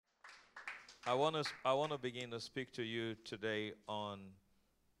I want to begin to speak to you today on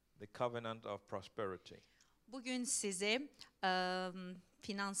the covenant of prosperity. Bugün size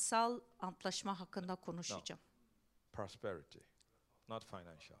finansal antlaşma hakkında konuşacağım. Prosperity, not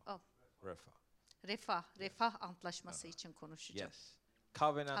financial. Oh. Refah. Refah antlaşması için konuşacağım. Yes.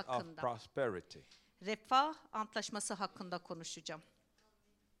 Covenant Hakkında. of prosperity. Refah antlaşması hakkında konuşacağım.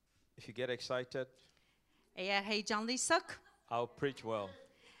 If you get excited, Eğer heyecanlıysak I'll preach well.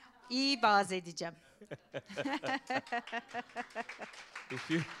 iyi vaaz edeceğim.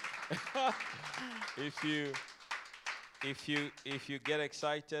 If you get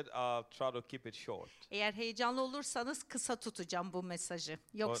excited, I'll try to keep it short. Eğer heyecanlı olursanız kısa tutacağım bu mesajı.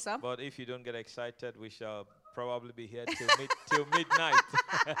 Yoksa But if you don't get excited, we shall probably be here till midnight.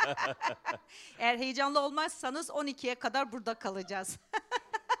 eğer heyecanlı olmazsanız 12'ye kadar burada kalacağız.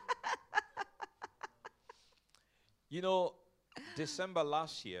 You know, December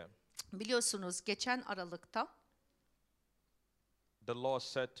last year, Biliyorsunuz geçen Aralık'ta the Lord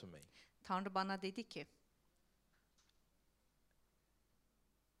said to me Tanrı bana dedi ki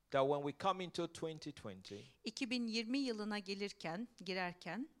that when we come into 2020, 2020 yılına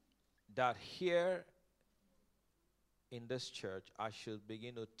girerken that here in this church, I should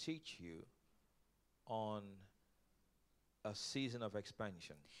begin to teach you on a season of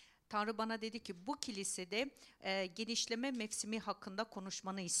expansion. Tanrı bana dedi ki bu kilisede genişleme mevsimi hakkında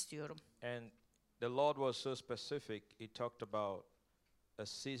konuşmanı istiyorum. And the Lord was so specific, He talked about a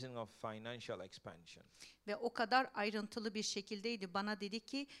season of financial expansion. Ve o kadar ayrıntılı bir şekildeydi. Bana dedi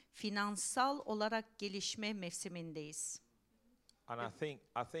ki finansal olarak gelişme mevsimindeyiz. And I think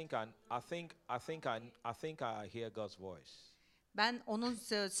I hear God's voice. Ben onun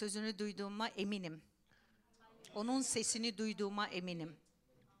sözünü duyduğuma eminim. Onun sesini duyduğuma eminim.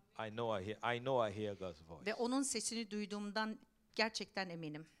 I know I hear God's voice. Ve onun sesini duyduğumdan gerçekten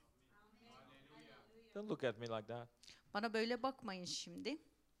eminim. Don't look at me like that. Bana böyle bakmayın şimdi.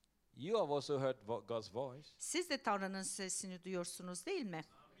 You have also heard God's voice. Siz de Tanrı'nın sesini duyuyorsunuz değil mi?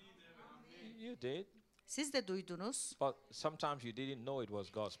 You did. Siz de duydunuz. But sometimes you didn't know it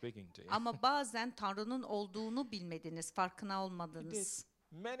was God speaking to you. Ama bazen Tanrı'nın olduğunu bilmediniz, farkına He olmadınız. did.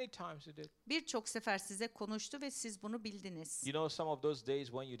 Many times He did. Birçok sefer size konuştu ve siz bunu bildiniz. You know, some of those days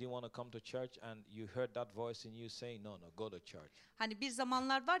when you didn't want to come to church and you heard that voice in you saying, no, go to church. Hani bir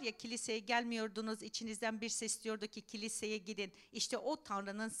zamanlar var ya kiliseye gelmiyordunuz, içinizden bir ses diyordu ki kiliseye gidin. İşte o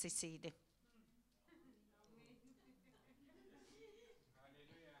Tanrı'nın sesiydi.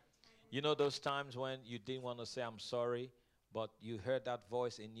 You know those times when you didn't want to say I'm sorry, but you heard that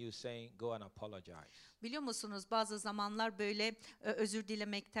voice in you saying, go and apologize. Biliyor musunuz bazı zamanlar böyle özür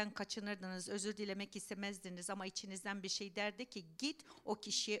dilemekten kaçınırdınız, özür dilemek istemezdiniz ama içinizden bir şey derdi ki git o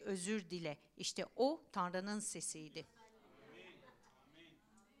kişiye özür dile. İşte o Tanrı'nın sesiydi.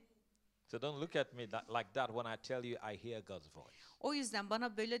 So don't look at me like that when I tell you I hear God's voice. O yüzden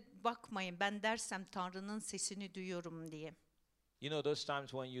bana böyle bakmayın ben dersem Tanrı'nın sesini duyuyorum diye. You know those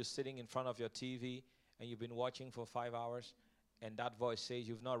times when you're sitting in front of your TV and you've been watching for 5 hours and that voice says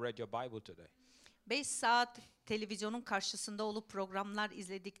you've not read your Bible today. 5 saat televizyonun karşısında olup programlar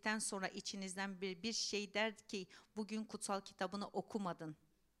izledikten sonra içinizden bir şey der ki bugün kutsal kitabını okumadın.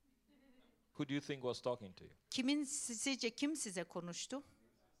 Who do you think was talking to you? Sizce kim size konuştu?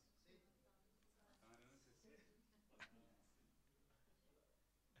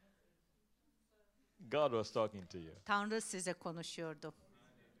 God was talking to you. Tanrı size konuşuyordu.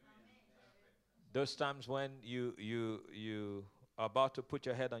 Those times when you are about to put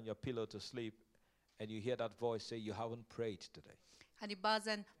your head on your pillow to sleep and you hear that voice say you haven't prayed today. Hani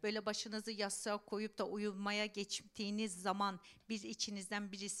bazen böyle başınızı yastığa koyup da uyumaya geçtiğiniz zaman bir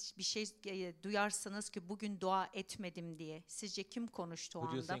içinizden bir şey duyarsınız ki bugün dua etmedim diye. Sizce kim konuştu o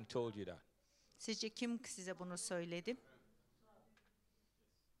Who do you anda? think told you that? Sizce kim size bunu söyledi?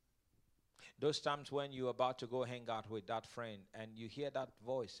 Those times when you're about to go hang out with that friend and you hear that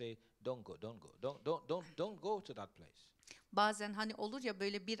voice say don't go. Don't go to that place. Bazen hani olur ya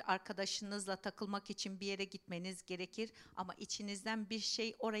böyle bir arkadaşınızla takılmak için bir yere gitmeniz gerekir ama içinizden bir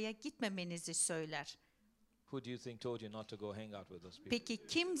şey oraya gitmemenizi söyler. Who do you think told you not to go hang out with those people? Peki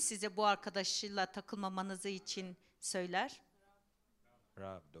kim size bu arkadaşıyla takılmamanızı için söyler?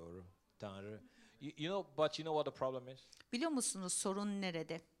 Rab, doğru. Tanrı. You know, but you know what the problem is? Biliyor musunuz sorun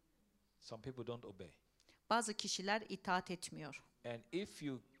nerede? Some people don't obey. Bazı kişiler itaat etmiyor. And if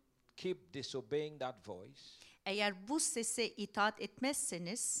you keep disobeying that voice, Eğer bu sese itaat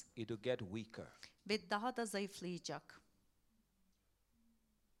etmezseniz it will get weaker. ve daha da zayıflayacak.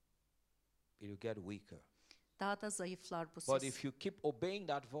 It will get weaker. Daha da zayıflar bu But ses. if you keep obeying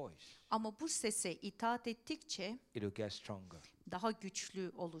that voice, Ama bu sese itaat ettikçe it will get stronger. daha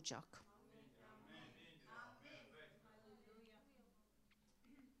güçlü olacak.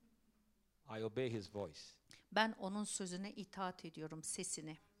 I obey his voice. Ben onun sözüne itaat ediyorum,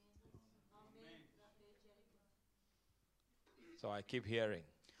 sesine. So I keep hearing.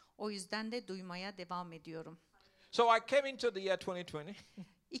 O yüzden de duymaya devam ediyorum. So I came into the year 2020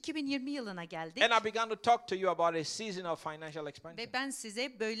 2020 yılına geldik and I began to talk to you about a season of financial expansion. ve ben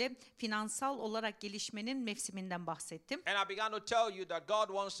size böyle finansal olarak gelişmenin mevsiminden bahsettim. And I began to tell you that God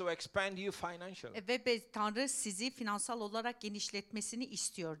wants to expand you financially. Ve Tanrı sizi finansal olarak genişletmesini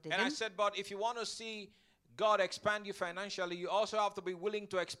istiyor And I dedim. said, but if you want to see God expand you financially, you also have to be willing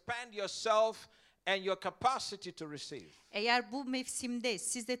to expand yourself and your capacity to receive. Eğer bu mevsimde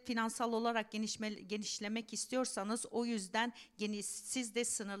siz de finansal olarak genişlemek istiyorsanız o yüzden siz de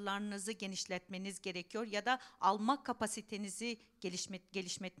sınırlarınızı genişletmeniz gerekiyor ya da alma kapasitenizi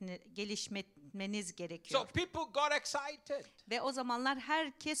geliştirmeniz gerekiyor. So people got excited. Ve o zamanlar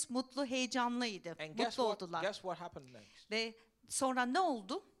herkes mutlu, heyecanlıydı. And Mutlu oldular. guess what happened next? Ve sonra ne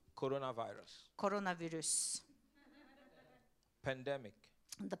oldu? Coronavirus, Koronavirüs, pandemic,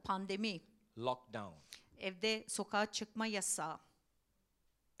 pandemi, lockdown. evde sokağa çıkma yasağı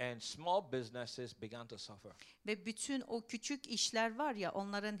And small businesses began to suffer. ve bütün o küçük işler var ya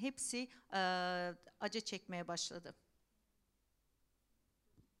onların hepsi acı çekmeye başladı.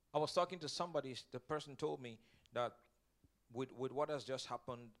 I was talking to somebody, the person told me that with what has just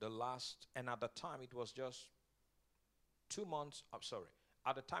happened and at the time it was just 2 months,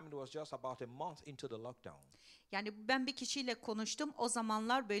 at the time it was just about a month into the lockdown. Yani ben bir kişiyle konuştum. O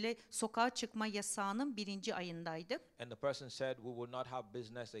zamanlar böyle sokağa çıkma yasağının 1. ayındaydı. And the person said we will not have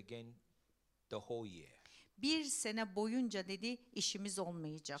business again the whole year. 1 sene boyunca dedi işimiz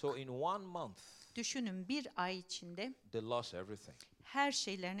olmayacak. So in 1 month, Düşünün 1 ay içinde they lost everything. her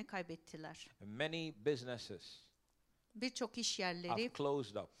şeylerini kaybettiler. Many businesses Birçok iş have yerleri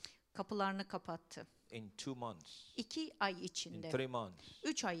closed up kapılarını kapattı. in 2 months, 2 ay in içinde, 3 months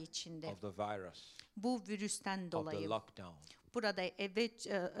 3 ay içinde of the virus, bu virüsten of the dolayı, lockdown.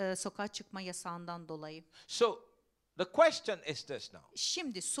 burada sokağa çıkma yasağından dolayı. So the question is this now.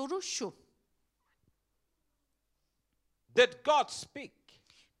 Şimdi soru şu. Did God speak?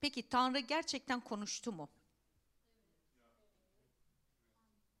 Peki Tanrı gerçekten konuştu mu?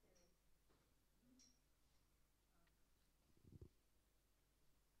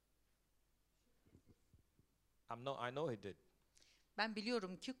 I know he did. Ben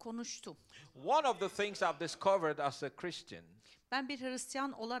biliyorum ki konuştu. One of the things I've discovered as a Christian Ben bir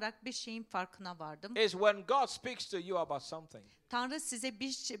Hristiyan olarak bir şeyin farkına vardım. is when God speaks to you about something, Tanrı size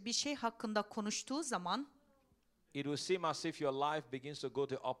bir şey hakkında konuştuğu zaman it will seem as if your life begins to go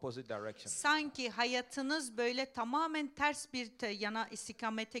the opposite direction. sanki hayatınız böyle tamamen ters bir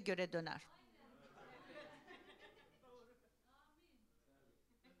istikamete göre döner.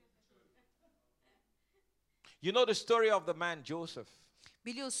 You know the story of the man Joseph.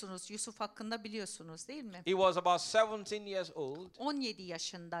 Biliyorsunuz Yusuf hakkında biliyorsunuz değil mi? He was about 17 years old. 17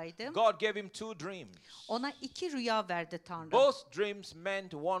 yaşındaydı. God gave him 2 dreams. Ona 2 rüya verdi Tanrı. Both dreams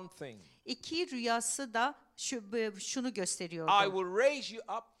meant one thing. 2 rüyası da şunu gösteriyordu. I will raise you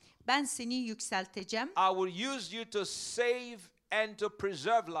up. Ben seni yükselteceğim. I will use you to save and to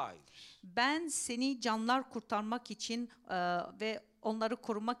preserve lives. Ben seni canlar kurtarmak için ve onları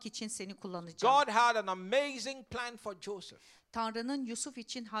korumak için seni kullanacağım. God had an amazing plan for Joseph. Tanrı'nın Yusuf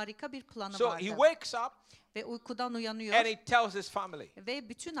için harika bir planı So vardı. he wakes up Ve uykudan uyanıyor and he tells his family. ve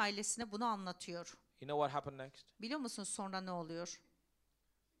bütün ailesine bunu anlatıyor. You know what happened next? Biliyor musunuz sonra ne oluyor?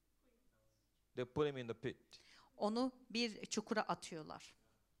 They put him in the pit. Onu bir çukura atıyorlar.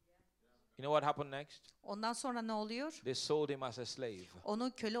 You know what happened next? Ondan sonra ne oluyor? They sold him as a slave.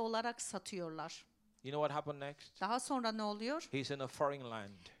 Onu köle olarak satıyorlar. You know what happened next? Daha sonra ne oluyor? He's in a foreign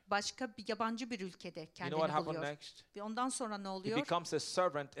land. Başka bir yabancı bir ülkede You kendini know what happened buluyor. next? Ve ondan sonra ne He oluyor? becomes a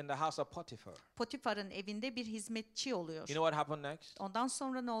servant in the house of Potiphar. Potifar'ın evinde bir hizmetçi oluyor. You know what happened next? Ondan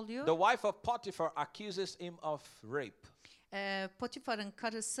sonra ne oluyor? The wife of Potiphar accuses him of rape. Potifar'ın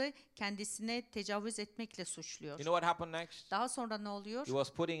karısı kendisine tecavüz etmekle suçluyor. You know what happened next? Daha sonra ne oluyor? He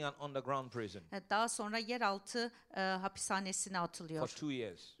was put in an underground prison Daha sonra yeraltı hapishanesine for atılıyor. 2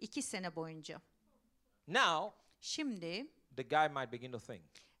 years. 2 sene boyunca. Now, Şimdi the guy might begin to think,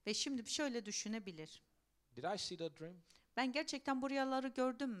 ve şimdi şöyle düşünebilir. did I see the dream? Ben gerçekten bu rüyaları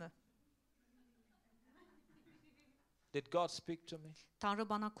gördüm mü? Did God speak to me? Tanrı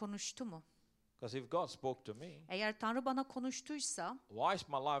bana konuştu mu? Because if God spoke to me, Eğer Tanrı bana konuştuysa, why is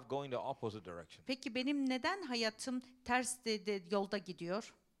my life going the opposite direction? peki benim neden hayatım ters yolda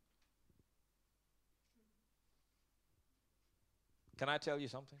gidiyor? Can I tell you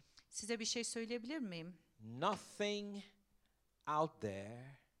something? Size bir şey söyleyebilir miyim? Nothing out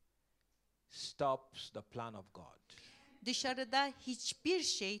there stops the plan of God. Dışarıda hiçbir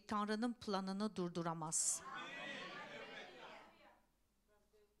şey Tanrı'nın planını durduramaz.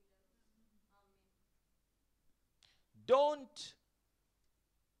 Don't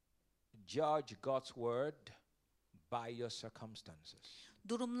judge God's word by your circumstances.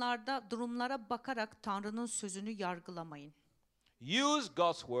 Durumlara bakarak Tanrı'nın sözünü yargılamayın. Use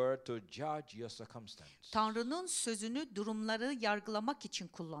God's word to judge your circumstances. Tanrı'nın sözünü durumları yargılamak için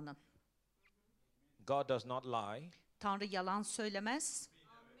kullanın. God does not lie. Tanrı yalan söylemez.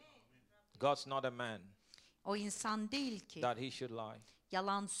 God's not a man O insan değil ki that he should lie.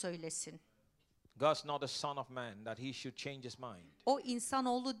 yalan söylesin. God's not a son of man that he should change his mind. O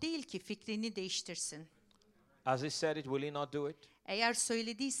insanoğlu değil ki fikrini değiştirsin. As he said it, will he not do it? Eğer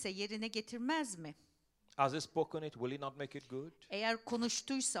söylediyse yerine getirmez mi? As he spoken it, will he not make it good? Eğer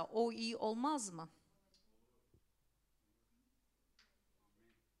konuştuysa o iyi olmaz mı?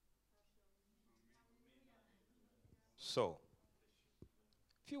 So,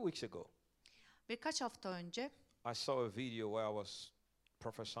 a few weeks ago, Birkaç hafta önce I saw a video where I was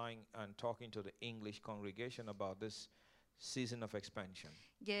prophesying and talking to the English congregation about this season of expansion.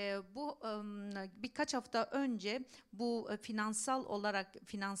 Birkaç hafta önce bu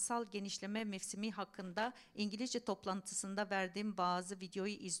finansal genişleme mevsimi hakkında İngilizce toplantısında verdiğim bazı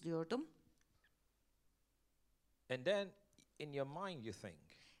videoyu izliyordum. And then in your mind you think,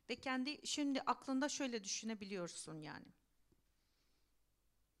 Ve şimdi aklında şöyle düşünebiliyorsun yani.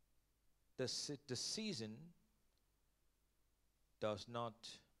 the season does not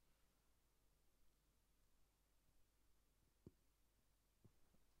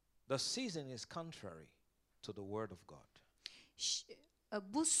the season is contrary to the word of God.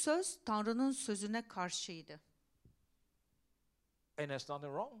 Bu söz Tanrı'nın sözüne karşıydı. And there's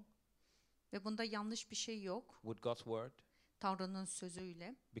nothing wrong Ve bunda yanlış bir şey yok with God's word Tanrı'nın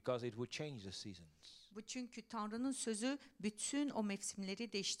sözüyle. because it would change the seasons. Bu çünkü Tanrı'nın sözü bütün o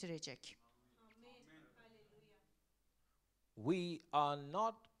mevsimleri değiştirecek. We are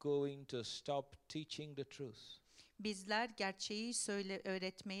not going to stop teaching the truth. Bizler gerçeği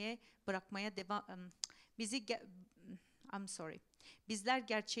öğretmeye bırakmaya devam Bizler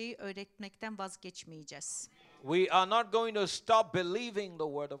gerçeği öğretmekten vazgeçmeyeceğiz. We are not going to stop believing the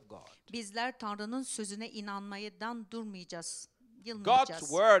word of God. Bizler Tanrı'nın sözüne inanmadan durmayacağız, God's yılmayacağız.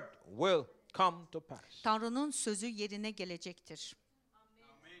 word will come to pass. Tanrı'nın sözü yerine gelecektir.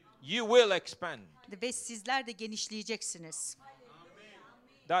 You will expand. Ve sizler de genişleyeceksiniz.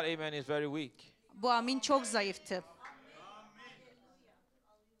 That amen is very weak. Bu amin çok zayıftı.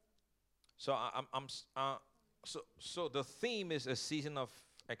 So the theme is a season of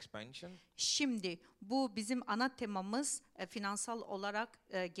expansion. Şimdi bu bizim ana temamız finansal olarak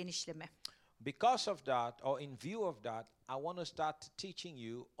genişleme. Because of that, or in view of that, I want to start teaching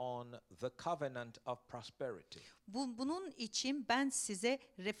you on the covenant of prosperity. Bunun için ben size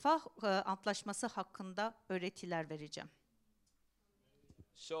Refah Antlaşması hakkında öğretiler vereceğim.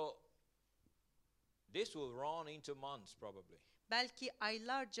 So this will run into months probably. Belki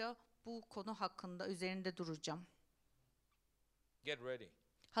aylarca bu konu hakkında üzerinde duracağım. Get ready.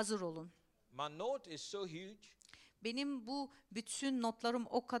 Hazır olun. My note is so huge. Benim bu bütün notlarım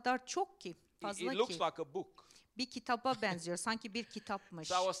o kadar çok ki, fazla It looks ki. like a book. Bir kitaba benziyor, sanki bir kitapmış.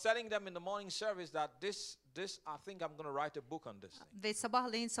 So I was telling them in the morning service that this I think I'm going to write a book on this thing. Ve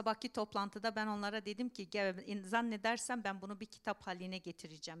sabahki toplantıda ben onlara dedim ki zannedersem ben bunu bir kitap haline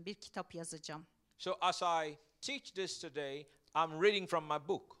getireceğim, bir kitap yazacağım. So as I teach this today, I'm reading from my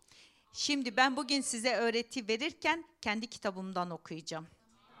book. Şimdi ben bugün size öğreti verirken kendi kitabımdan okuyacağım.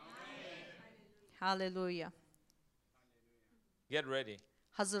 Hallelujah. Get ready.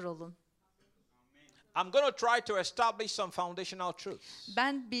 Hazır olun. I'm going to try to establish some foundational truths.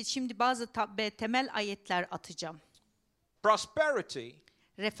 Ben şimdi bazı temel ayetler atacağım. Prosperity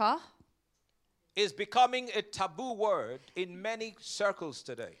Refah is becoming a taboo word in many circles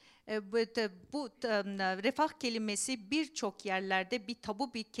today. Refah kelimesi birçok yerlerde bir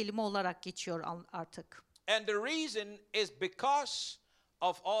tabu bir kelime olarak geçiyor artık. And the reason is because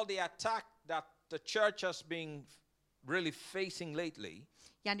of all the attack that the church has been really facing lately.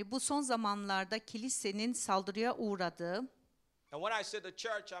 Yani bu son zamanlarda kilisenin saldırıya uğradığı. And when I say the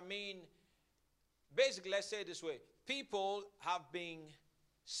church, I mean basically let's say it this way. People have been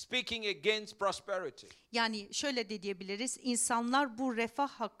speaking against prosperity. Yani şöyle de diyebiliriz. İnsanlar bu refah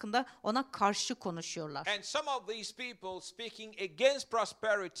hakkında ona karşı konuşuyorlar. And some of these people speaking against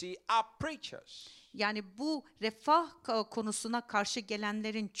prosperity are preachers. Yani bu refah konusuna karşı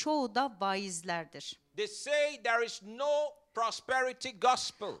gelenlerin çoğu da vaizlerdir. They say there is no prosperity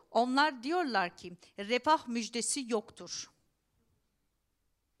gospel. Onlar diyorlar ki refah müjdesi yoktur.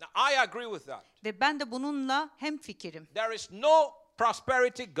 Now, I agree with that. Ve ben de bununla hemfikirim. There is no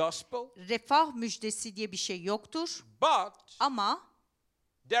prosperity gospel, Refah müjdesi diye bir şey yoktur. but Ama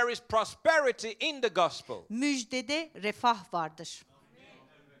there is prosperity in the gospel. müjdede refah vardır.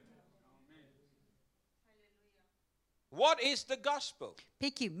 What is the gospel?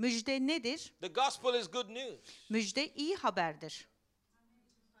 Peki müjde nedir? The gospel is good news. Müjde iyi haberdir.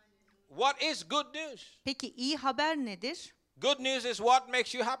 What is good news? Peki iyi haber nedir? Good news is what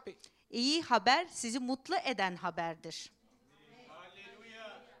makes you happy. İyi haber sizi mutlu eden haberdir.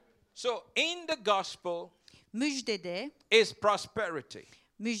 So in the gospel Müjdede, is prosperity.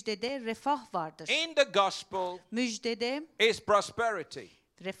 müjdede refah vardır. In the gospel Müjdede is prosperity.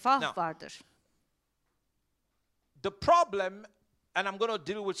 refah Now, vardır. The problem, and I'm going to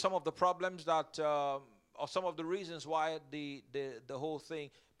deal with some of the problems that, or some of the reasons why the whole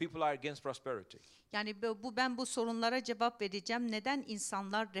thing, people are against prosperity. Yani ben bu sorunlara cevap vereceğim. Neden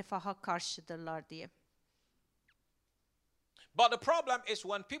insanlar refaha karşıdırlar diye. But the problem is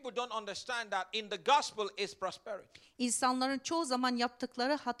when people don't understand that in the gospel is prosperity. İnsanların çoğu zaman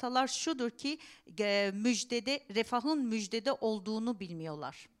yaptıkları hatalar şudur ki müjdede, refahın müjdede olduğunu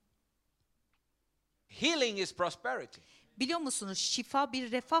bilmiyorlar. Healing is prosperity. Biliyor musunuz? Şifa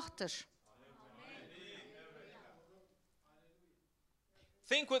bir refahtır.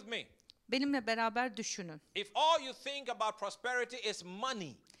 Think with me. Benimle beraber düşünün. If all you think about prosperity is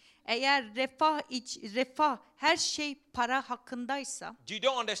money, Eğer refah her şey para hakkındaysa, you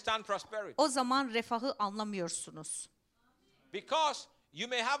don't understand prosperity. o zaman refahı anlamıyorsunuz. Because you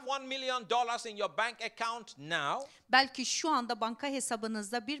may have $1 million in your bank account now, Belki şu anda banka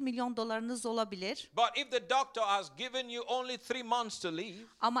hesabınızda $1 milyon olabilir. but if the doctor has given you only 3 months to live,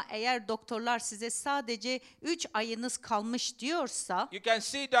 Ama eğer doktorlar size sadece 3 ayınız kalmış diyorsa, you can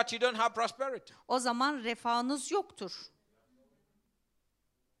see that you don't have prosperity. o zaman refahınız yoktur.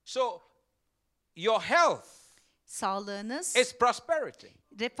 So your health Sağlığınız is prosperity.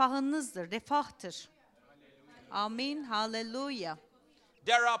 refahınızdır, refahtır. Amin, haleluya.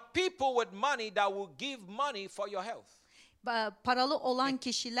 There are people with money that will give money for your health. Paralı olan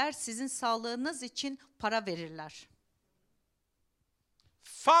kişiler sizin sağlığınız için para verirler.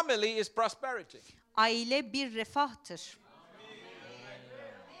 Family is prosperity. Aile bir refahtır.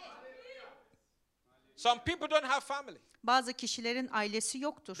 Some people don't have family. Bazı kişilerin ailesi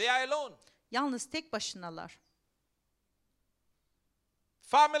yoktur. They are alone. Yalnız tek başınalar.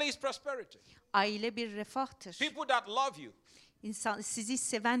 Family is prosperity. Aile bir refahtır. People that love you. Sizi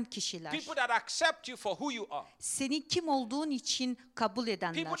seven kişiler. People that accept you for who you are. Seni kim olduğun için kabul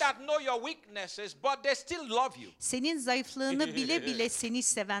edenler. People that know your weaknesses but they still love you. Senin zayıflığını bile bile seni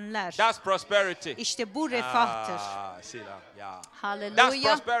sevenler. That's prosperity. İşte bu refahtır. See that? Yeah. That's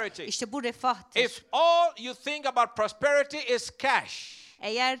Haleluya. prosperity. İşte bu refahtır. If all you think about prosperity is cash,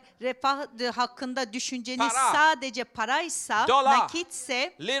 Eğer refah hakkında düşünceniz Para. sadece paraysa, Dolar.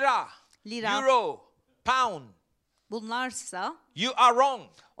 nakitse, lira, Lira. euro, pound, bunlarsa, you are wrong.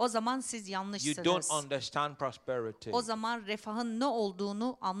 o zaman siz You yanlışsınız. don't understand prosperity. O zaman refahın ne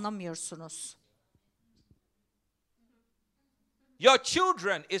olduğunu anlamıyorsunuz. Your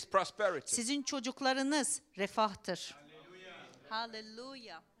children is prosperity. Sizin çocuklarınız refahtır.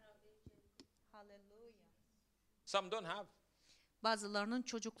 Haleluya. Haleluya. Some don't have, Bazılarının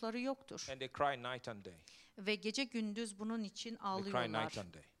çocukları yoktur. and they cry night and day. Ve gece gündüz bunun için They cry ağlıyorlar. night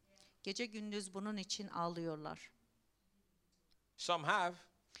and day. Gece gündüz bunun için ağlıyorlar. Some have,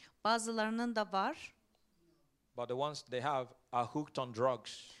 Bazılarının da var. but the ones they have are hooked on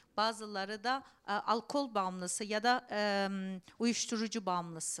drugs. Bazıları da alkol bağımlısı ya da uyuşturucu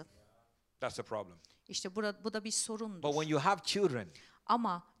bağımlısı. That's the problem. İşte bu da bir But sorundur. when you have children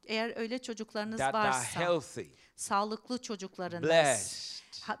Ama eğer öyle çocuklarınız that are varsa, healthy, sağlıklı çocuklarınız, blessed,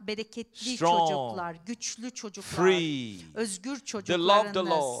 bereketli strong, çocuklar, güçlü çocuklar, free, özgür they love the çocuklarınız,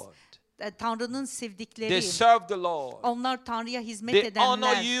 Lord, Tanrı'nın they sevdikleri, serve the Lord, onlar Tanrı'ya hizmet they honor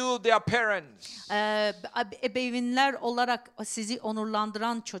edenler, you, their parents. ebeveynler olarak sizi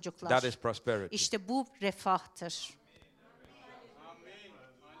onurlandıran çocuklar. That is prosperity. İşte bu refahtır.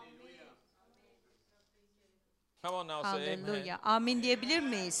 Come on now, say amen. Haleluya. Amin diyebilir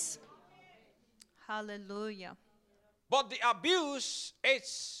miyiz? Haleluya. But the abuse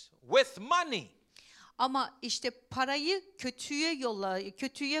is with money. Ama işte parayı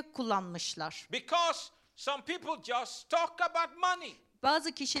kötüye kullanmışlar. Because some people just talk about money.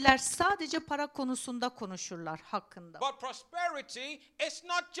 Bazı kişiler sadece para konusunda konuşurlar hakkında. But prosperity is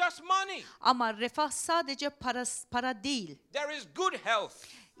not just money. Ama refah sadece para değil. There is good health.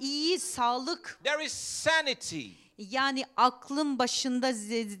 İyi sağlık, There is sanity. yani aklın başında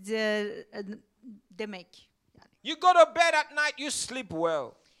demek. Yani You go to bed at night, you sleep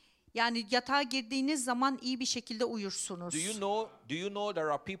well. Yani yatağa girdiğiniz zaman iyi bir şekilde uyursunuz. Do you know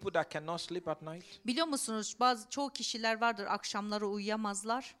there are people that cannot sleep at night? Biliyor musunuz çoğu kişiler vardır akşamları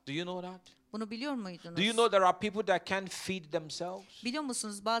uyuyamazlar. Do you know that? Bunu biliyor muydunuz? Do you know there are people that can't feed themselves? Biliyor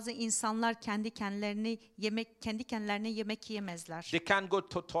musunuz bazı insanlar kendi kendilerine yemek yiyemezler. They can't go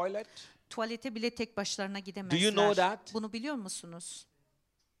to toilet? Tuvalete bile tek başlarına gidemezler. Do you know that? Bunu biliyor musunuz?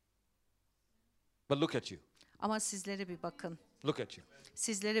 But look at you. Ama sizlere bir bakın. Look at you.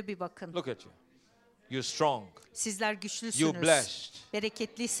 Sizlere bir bakın. Look at you. You're strong. Sizler güçlüsünüz. You're blessed.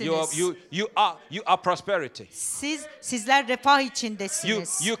 Bereketlisiniz. You are prosperity. Sizler refah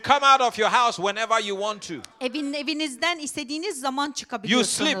içindesiniz. You come out of your house whenever you want to. Evinizden istediğiniz zaman You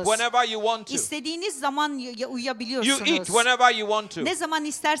çıkabiliyorsunuz. sleep whenever you want to. İstediğiniz zaman uyuyabiliyorsunuz. You eat whenever you want to. Ne zaman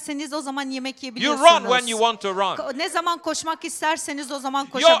isterseniz o zaman yemek You yiyebiliyorsunuz. run when you want to run. Ne zaman koşmak isterseniz o zaman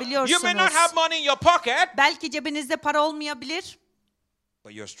koşabiliyorsunuz. You may not have money in your pocket, Belki cebinizde para olmayabilir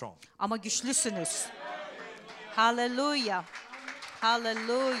but you're strong. ama güçlüsünüz. Hallelujah.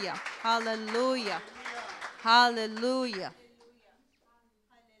 Hallelujah. Hallelujah. Hallelujah.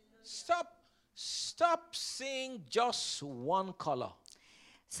 Stop seeing just one color.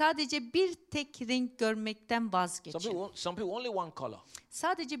 Sadece bir tek renk görmekten vazgeçin. Some people only one color.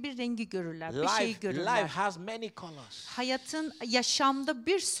 Sadece bir rengi görürler, bir şeyi Life görürler. has many colors. Yaşamda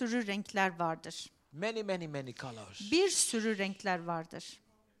bir sürü renkler vardır. Many colors. Bir sürü renkler vardır.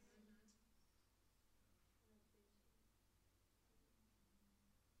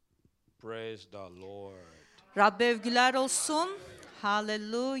 Praise the Lord. Rabbe övgüler olsun.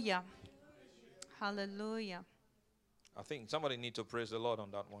 Hallelujah. Hallelujah. I think somebody need to praise the Lord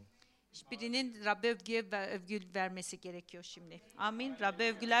on that one. Birinin Rabbe övgü vermesi gerekiyor şimdi. Amin. Rabbe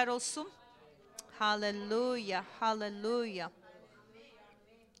övgüler olsun. Hallelujah. Hallelujah.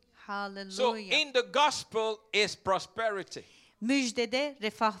 Hallelujah. So in the gospel is prosperity. Müjdede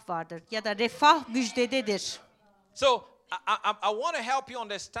refah vardır ya da refah müjdededir. So I want to help you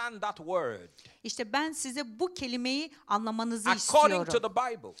understand that word. İşte ben size bu kelimeyi anlamanızı According to istiyorum.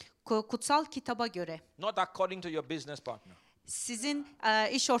 the Bible. Kutsal kitaba göre. Not according to your business partner. Sizin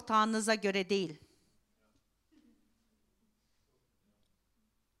iş ortağınıza göre değil.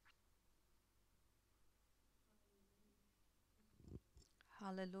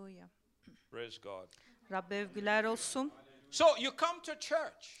 Hallelujah. Praise God. Rabbe övgüler olsun. So you come to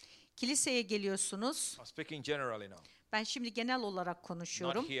church. Kiliseye geliyorsunuz. I'm speaking generally now. Ben şimdi genel olarak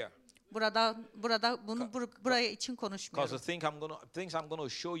konuşuyorum. Not here. Buraya için Because konuşmuyorum. the things I'm going to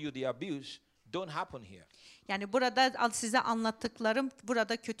show you the abuse don't happen here. Yani burada size anlattıklarım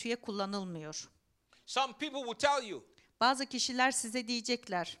burada kötüye kullanılmıyor. Some people will tell you, Bazı kişiler size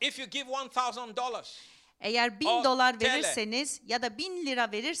diyecekler. if you give $1,000, Eğer $1,000 verirseniz ya da 1.000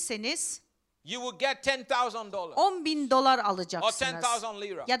 lira verirseniz you will get $10,000 $10.000 or alacaksınız. 10,000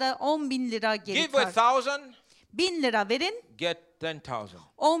 lira. Ya da 10.000 lira Give geri 1,000, 1.000 lira verin, get 10,000.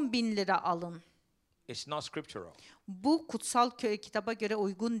 10.000 lira alın. It's not scriptural. Bu kutsal kitaba göre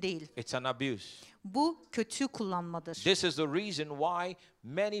uygun değil. It's an abuse. Bu kötü kullanmadır. This is the reason why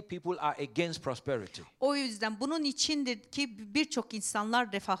many people are against prosperity. O yüzden bunun içindir ki birçok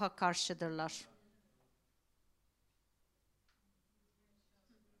insanlar refaha karşıdırlar.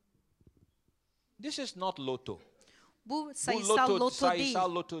 This is not lotto. Bu sayısal loto değil.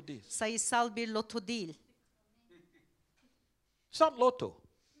 Sayısal loto değil. Sayısal bir loto değil. It's not lotto.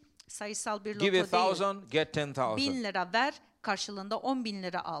 Sayısal bir loto Give değil. 1,000, get 10,000. 1.000 lira ver, karşılığında 10.000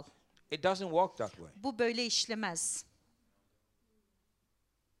 lira al. It doesn't work that way. Bu böyle işlemez.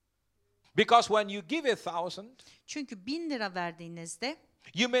 Because when you give 1,000, Çünkü 1.000 lira verdiğinizde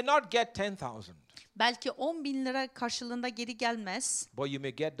you may not get 10,000, belki 10.000 lira karşılığında geri gelmez. but you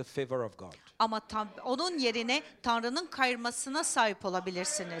may get the favor of God. Ama onun yerine Tanrı'nın kayırmasına sahip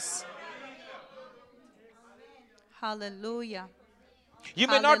olabilirsiniz. Hallelujah. You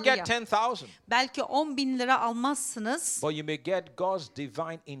may not Hallelujah. get 10,000, Belki 10.000 lira almazsınız but you may get God's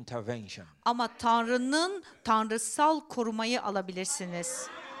divine intervention. ama Tanrı'nın tanrısal korumayı alabilirsiniz.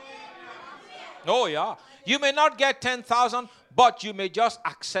 Oh yeah. You may not get 10,000, but you may just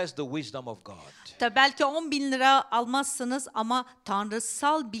access the wisdom of God. Belki 10.000 lira almazsınız ama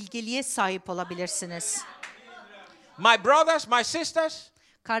tanrısal bilgeliğe sahip olabilirsiniz. My brothers, my sisters,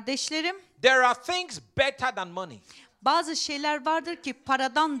 Kardeşlerim, there are things better than money. bazı şeyler vardır ki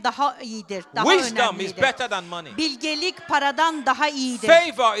paradan daha iyidir, daha Wisdom is önemlidir. better than money. Bilgelik paradan daha iyidir.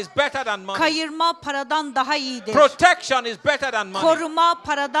 Favor is better than money. Kayırma paradan daha iyidir. Protection is better than money. Koruma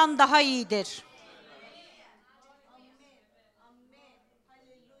paradan daha iyidir.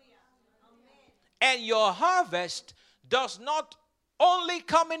 And your harvest does not only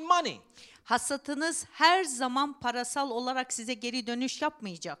come in money. Hasatınız her zaman parasal olarak size geri dönüş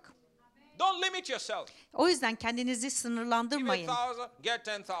yapmayacak. Don't limit yourself. O yüzden kendinizi Give sınırlandırmayın. 1,000, get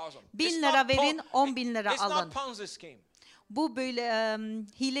 10,000. 1000 lira verin, 10.000 lira It's alın. not Ponzi scheme. Bu böyle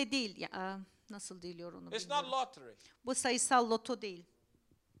hile değil. Nasıl diliyor onu It's bilmiyorum. not lottery. Bu sayısal loto değil.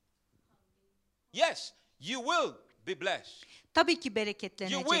 Yes, you will be blessed. Tabii ki You will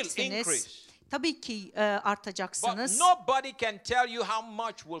bereketleneceksiniz. increase. Tabii ki But artacaksınız. nobody can tell you how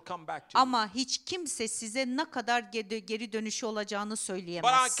much will come back to you. Ama hiç kimse size ne kadar geri dönüşü olacağını But I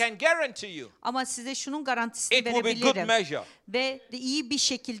söyleyemez. can guarantee you, Ama size şunun garantisini it will be good verebilirim. measure. Ve iyi bir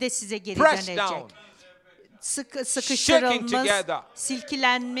şekilde size geri Pressed dönecek. down, shaking Sıkıştırılmış, together,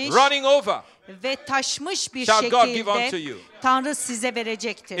 silkilenmiş running over. ve taşmış bir Shall God give unto şekilde you? Tanrı size If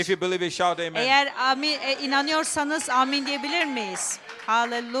verecektir. you believe it, shout amen. Eğer inanıyorsanız amin diyebilir miyiz?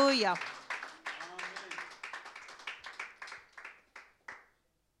 Hallelujah.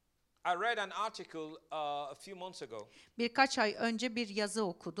 I read an article a few months ago Birkaç ay önce bir yazı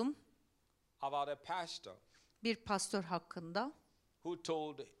okudum. about a pastor Bir pastör hakkında. who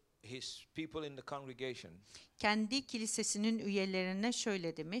told his people in the congregation, Kendi kilisesinin üyelerine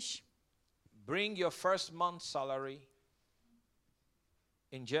şöyle demiş. bring your first month's salary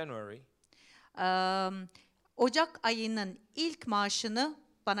in January Ocak ayının ilk maaşını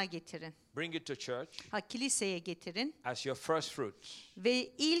bana getirin. bring it to church Kiliseye getirin as your first fruits, ve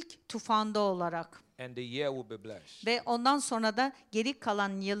ilk tufanda olarak and the year will be blessed. ve ondan sonra da geri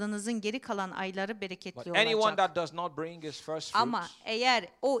kalan yılınızın geri kalan ayları bereketli But anyone olacak. that does not bring his first Ama fruits, eğer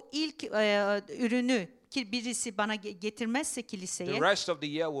o ilk ürünü ki birisi bana getirmezse the kiliseye, rest of the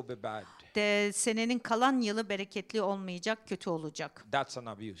year will be bad. senenin kalan yılı bereketli olmayacak, kötü olacak. That's an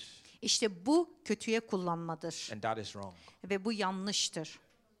abuse, İşte bu kötüye kullanmadır and that is wrong. ve bu yanlıştır.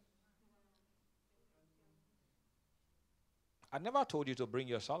 I never told you to bring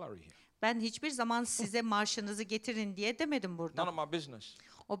your salary here. Ben hiçbir zaman size maaşınızı getirin diye demedim burada. None of my business.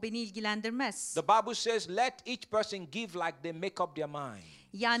 O beni ilgilendirmez. The Bible says, let each person give like they make up their mind.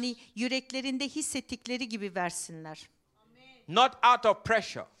 Yani yüreklerinde hissettikleri gibi versinler. Not out of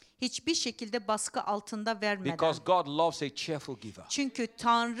pressure, Hiçbir şekilde baskı altında vermeden. because God loves a cheerful giver. Çünkü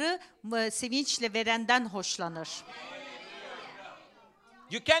Tanrı sevinçle verenden hoşlanır.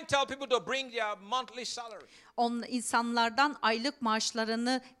 You can't tell people to bring their monthly salary. İnsanlardan aylık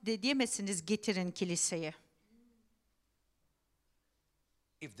maaşlarını diyemezsiniz getirin kiliseye.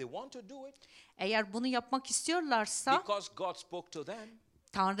 If they want to do it, Eğer bunu yapmak istiyorlarsa, because God spoke to them,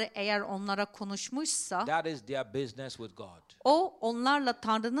 Tanrı eğer onlara konuşmuşsa, that is their business with God, o onlarla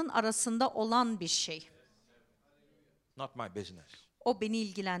Tanrı'nın arasında olan bir şey. not my business. O beni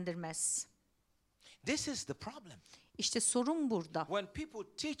ilgilendirmez. This is the problem. İşte sorun burada. When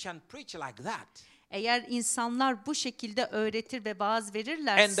people teach and preach like that, Eğer insanlar bu şekilde öğretir ve vaaz and the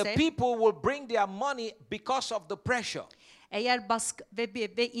verirlerse, people will bring their money because of the pressure, eğer baskı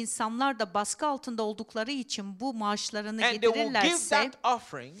ve insanlar da baskı altında oldukları için bu maaşlarını and they will give getirirlerse that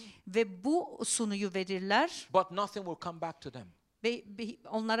offering, ve bu sunuyu verirler but nothing will come back to them, ve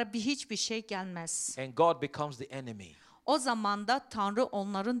onlara hiçbir şey gelmez. and God becomes the enemy. O zaman da Tanrı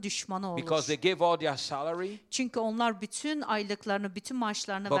onların düşmanı Because olur. they gave all their salary, Çünkü onlar bütün aylıklarını, bütün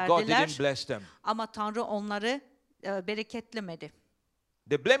maaşlarını but God verdiler didn't bless them. ama Tanrı onları bereketlemedi.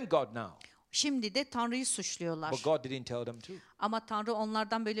 They blame God now, Şimdi de Tanrı'yı suçluyorlar. but God didn't tell them to. Ama Tanrı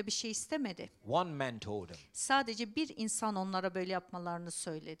onlardan böyle bir şey istemedi. One man told them. Sadece bir insan onlara böyle yapmalarını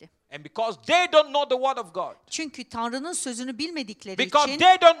söyledi. And because they don't know the word of God, Çünkü Tanrı'nın sözünü bilmedikleri because için,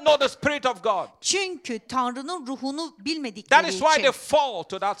 they don't know the spirit of God, çünkü Tanrı'nın ruhunu that bilmedikleri is why they için, fall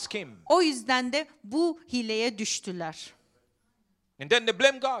to that scheme. o yüzden de bu hileye düştüler. And then they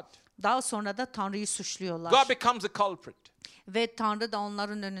blame God. Daha sonra da Tanrı'yı suçluyorlar. God becomes the culprit. Ve Tanrı da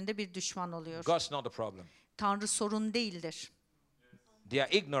onların önünde bir düşman oluyor. God's not the problem. Tanrı sorun değildir. Their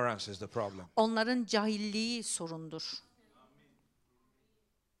ignorance is the problem. Onların cahilliği sorundur.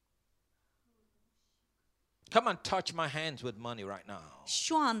 Come and touch my hands with money right now.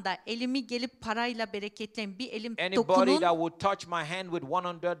 Şu anda elimi gelip parayla bereketleyin. Bir elim Anybody dokunun. that would touch my hand with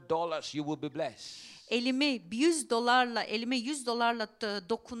 $100, you will be blessed. Elime 100 dolarla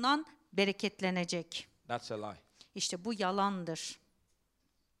dokunan bereketlenecek. That's a lie. İşte bu yalandır.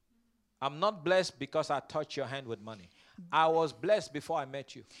 I'm not blessed because I touched your hand with money. I was blessed before I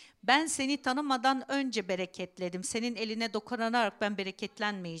met you. Ben seni tanımadan önce bereketledim. Senin eline dokunarak ben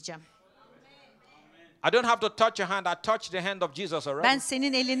bereketlenmeyeceğim. I don't have to touch your hand. I touched the hand of Jesus already. Ben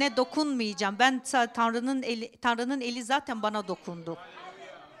senin eline dokunmayacağım. Tanrı'nın eli zaten bana dokundu.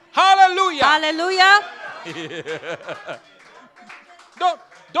 Hallelujah. Hallelujah.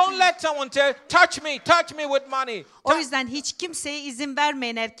 Don't let someone touch me with money. O yüzden hiç kimseye izin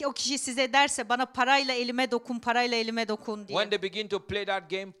vermeyin. O kişi size derse bana parayla elime dokun diye. When they begin to play that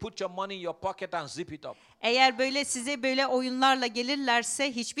game, put your money in your pocket and zip it up. Eğer böyle size böyle oyunlarla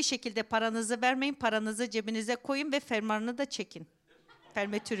gelirlerse hiçbir şekilde paranızı vermeyin. Paranızı cebinize koyun ve fermuarını da çekin.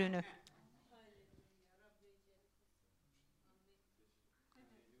 Fermetürünü.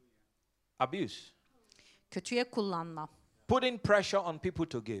 Abuse. Kötüye kullanma. Putting pressure on people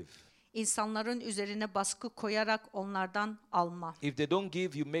to give. İnsanların üzerine baskı koyarak onlardan alma. If they don't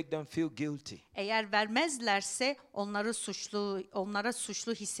give, you make them feel guilty. Eğer vermezlerse onlara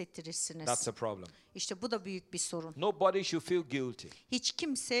suçlu hissettirirsiniz. That's a problem. İşte bu da büyük bir sorun. Nobody should feel guilty. Hiç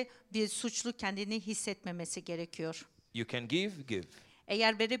kimse bir suçlu kendini hissetmemesi gerekiyor. You can give.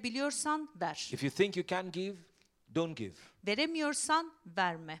 Eğer verebiliyorsan ver. If you think you can give, don't give. Veremiyorsan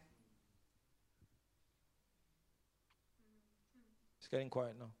verme. It's getting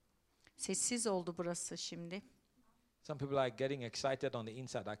quiet now. Sessiz oldu burası şimdi. Some people are getting excited on the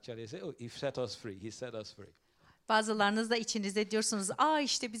inside actually. They say, oh, he set us free. He set us free. Bazılarınız da içinizde diyorsunuz,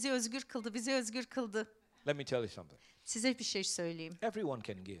 işte bizi özgür kıldı. Let me tell you something. Size bir şey söyleyeyim. Everyone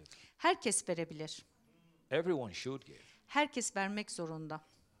can give. Herkes verebilir. Everyone should give. Herkes vermek zorunda.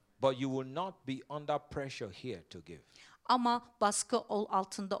 But you will not be under pressure here to give. Ama baskı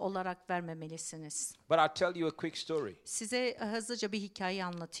altında olarak vermemelisiniz. But I'll tell you a quick story Size hızlıca bir hikaye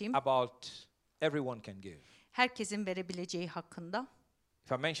anlatayım. about everyone can give. Herkesin verebileceği hakkında.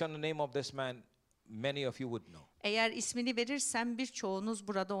 If I mention the name of this man, many of you would know. Eğer ismini verirsem birçoğunuz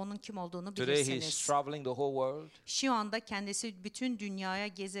burada onun kim olduğunu Today he's bilirsiniz. traveling the whole world. Şu anda kendisi bütün dünyaya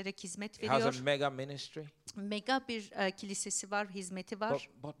gezerek hizmet He has veriyor. a mega ministry. Mega bir kilisesi var, hizmeti var.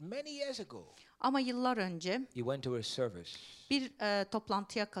 But many years ago, Ama yıllar önce he went to a service. bir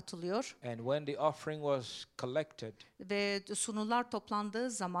toplantıya katılıyor And when the offering was collected, ve sunular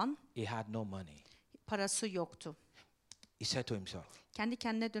toplandığı zaman he had no money. parası yoktu. He said to himself, Kendi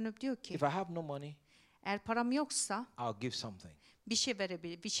kendine dönüp diyor ki, if I have no money, eğer param yoksa I'll give something. bir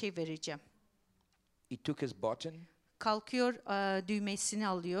şey vereceğim. He took his button, Kalkıyor, düğmesini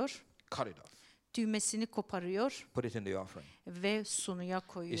alıyor, cut it off, düğmesini koparıyor put it in the offering. ve sunuya He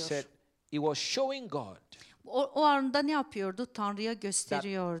koyuyor. said he was showing God O anda ne yapıyordu? Tanrı'ya that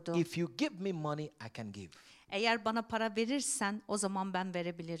gösteriyordu. if you give me money, I can give. Eğer bana para verirsen o zaman ben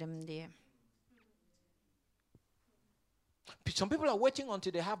verebilirim diye. Some people are waiting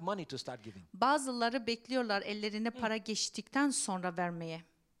until they have money to start giving. Bazıları bekliyorlar ellerine para geçtikten sonra vermeye.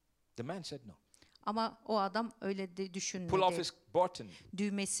 The man said no. Ama o adam öyle de Pull off düşünmedi. his button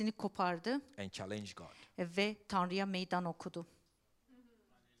Düğmesini kopardı and challenge God. ve Tanrı'ya meydan okudu.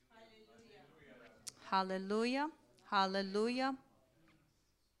 Hallelujah. Hallelujah.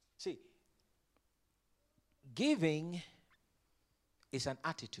 See, giving is an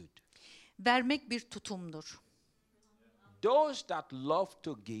attitude. Vermek bir tutumdur. Those that love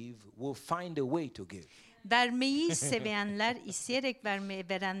to give will find a way to give. Vermeyi sevenler, isteyerek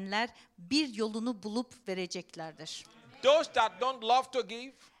verenler bir yolunu bulup vereceklerdir. Those that don't love to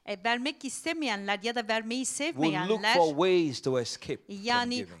give Vermek istemeyenler ya da vermeyi will look sevmeyenler for ways to escape from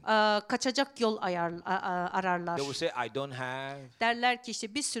yani giving. Kaçacak yol ararlar. They will say, I don't have, Derler ki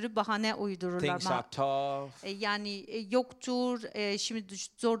işte bir sürü bahane uydururlar. things are tough, Yani yoktur, şimdi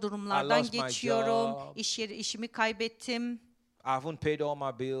zor I durumlardan lost my geçiyorum, job. işimi kaybettim, I haven't paid all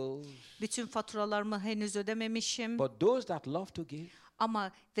my bills. bütün faturalarımı henüz ödememişim. But those that love to give,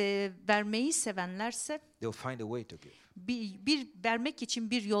 Ama vermeyi sevenlerse they'll find a way to give. bir vermek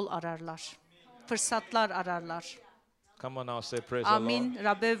için bir yol ararlar, fırsatlar ararlar. Come on now, say praise the Lord. Amin,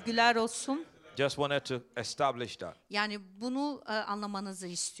 Rabbe övgüler olsun. Just wanted to establish that. Yani bunu anlamanızı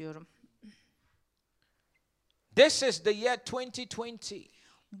istiyorum. This is the year 2020.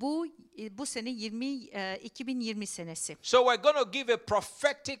 Bu sene 2020 senesi. So we're going to give a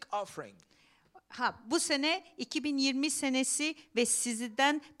prophetic offering. Bu sene 2020 senesi ve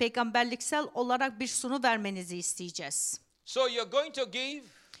sizden peygamberliksel olarak bir sunu vermenizi isteyeceğiz. So you're going to give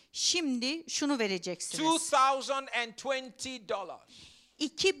Şimdi şunu vereceksiniz. $2,020.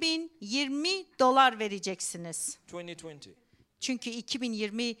 2020 dolar vereceksiniz. 2020. Çünkü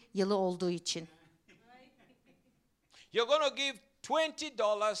 2020 yılı olduğu için. You're going to give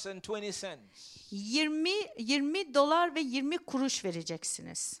 $20.20 20 dolar ve 20 kuruş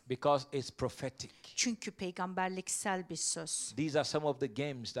vereceksiniz. because it's prophetic. Çünkü peygamberliksel bir söz. These are some of the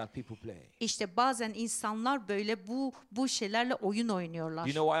games that people play. İşte bazen insanlar böyle bu şeylerle oyun oynuyorlar.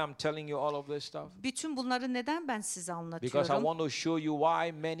 You know why I'm telling you all of this stuff? Bütün bunları neden ben size Because I anlatıyorum? want to show you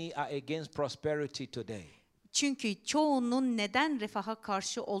why many are against prosperity today. Çünkü çoğunun neden refaha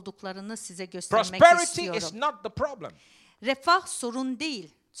karşı olduklarını size göstermek Prosperity istiyorum. is not the problem. Refah sorun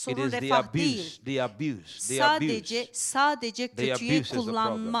değil. Sorun is the refah değil. abuse. The abuse. The abuse. Sadece The kötüye abuse is the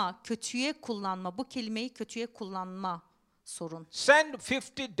kullanma, kötüye kullanma. Bu kelimeyi kötüye kullanma sorun. Send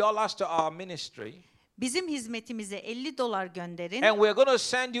 $50 to our ministry. Bizim hizmetimize $50 gönderin And we're going to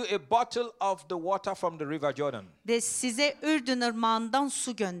send you a bottle of the water from the River Jordan. ve size Ürdün Irmağı'ndan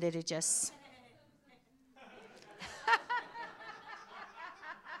su göndereceğiz.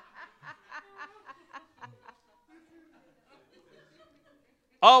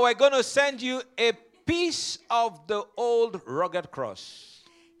 Or we're going to send you a piece of the old rugged cross.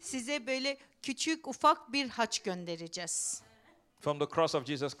 Size böyle küçük ufak bir haç göndereceğiz. From the cross of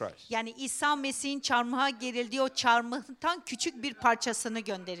Jesus Christ. Yani İsa Mesih'in çarmıha gerildiği o çarmıhtan küçük bir parçasını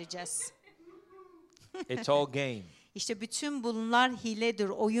göndereceğiz. It's all game. İşte bütün bunlar hiledir,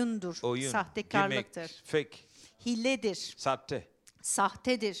 oyundur, Oyun, sahtekarlıktır. gimmick, fake, Hiledir, sahte.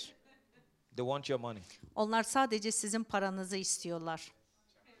 sahtedir. They want your money. Onlar sadece sizin paranızı istiyorlar.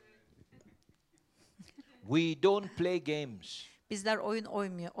 We don't play games. Bizler oyun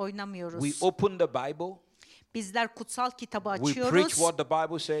oynamıyoruz. We open the Bible. Bizler kutsal kitabı We preach açıyoruz what the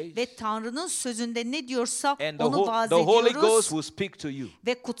Bible says. ve Tanrı'nın sözünde ne diyorsa And onu vaaz the Holy Ghost ediyoruz will speak to you.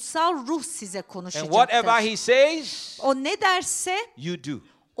 ve kutsal ruh size And konuşacaktır. whatever he says, O ne derse you do.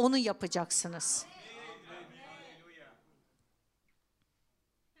 onu yapacaksınız.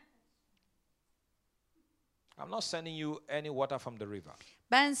 I'm not sending you any water from the river.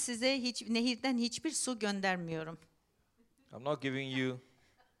 Ben size nehirden hiçbir su göndermiyorum. I'm not giving you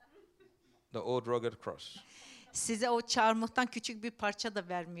the old rugged cross. Size o çarmıhtan küçük bir parça da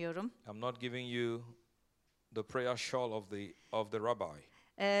vermiyorum. I'm not giving you the prayer shawl of the rabbi.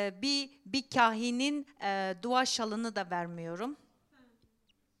 Bir kahinin dua şalını da vermiyorum.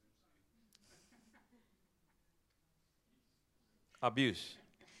 Abuse.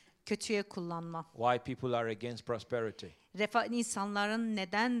 Kötüye kullanma. Why people are against prosperity. İnsanların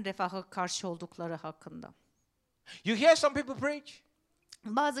neden refaha karşı oldukları hakkında. You hear some people preach.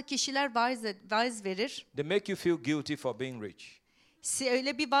 Bazı kişiler vaaz verir. They make you feel guilty for being rich.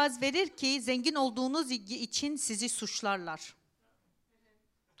 Öyle bir vaaz verir ki zengin olduğunuz için sizi suçlarlar.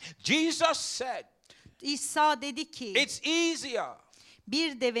 Jesus said, İsa dedi ki, it's easier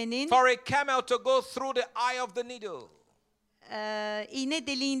bir devenin for a camel to go through the eye of the needle iğne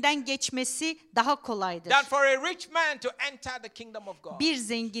deliğinden geçmesi daha kolaydır. than for a rich man to enter the kingdom of God. Bir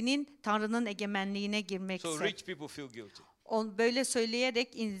zenginin Tanrı'nın egemenliğine girmekse. So rich people feel guilty. Böyle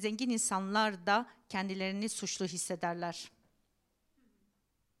söyleyerek zengin insanlar da kendilerini suçlu hissederler.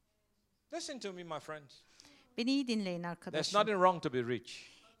 Listen to me, my friends. Beni iyi dinleyin There's arkadaşım. nothing wrong to be rich.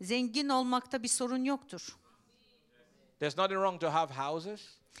 Zengin olmakta bir sorun yoktur. There's nothing wrong to have houses,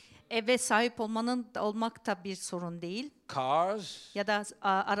 Eve sahip olmak da bir sorun değil. cars, Ya da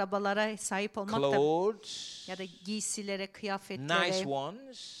arabalara sahip olmak da clothes, ya da giysilere, kıyafetlere, nice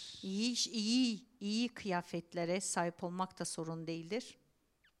ones. iyi kıyafetlere sahip olmak da sorun değildir.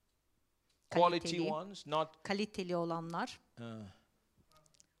 Quality ones, not Kaliteli olanlar.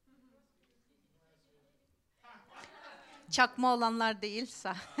 Çakma olanlar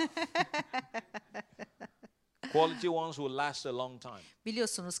değilse. quality ones will last a long time.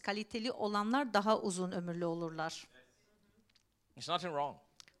 Biliyorsunuz kaliteli olanlar daha uzun ömürlü olurlar. There's nothing wrong.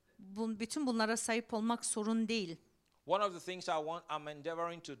 Bütün bunlara sahip olmak sorun değil. One of the things I'm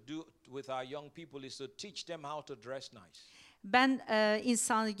endeavoring to do with our young people is to teach them how to dress nice. Ben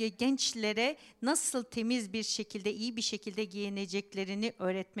gençlere nasıl temiz bir şekilde, iyi bir şekilde giyineceklerini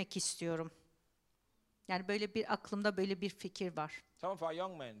öğretmek istiyorum. Yani aklımda böyle bir fikir var. Some of our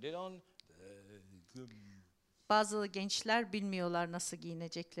young men, they don't. Bazı gençler bilmiyorlar nasıl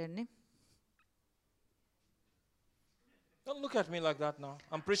giyineceklerini. Don't look at me like that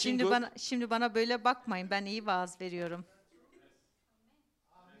now. I'm preaching good. Şimdi bana böyle bakmayın. Ben iyi vaaz veriyorum.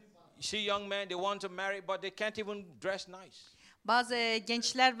 You see young men, they want to marry, but they can't even dress nice. Bazı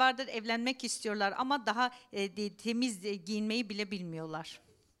gençler vardır evlenmek istiyorlar ama daha temiz giyinmeyi bile bilmiyorlar.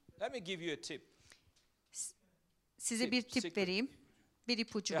 Let me give you a tip. Size bir tip vereyim. Bir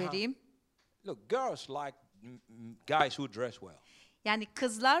ipucu vereyim. Look, girls like guys who dress well. Yani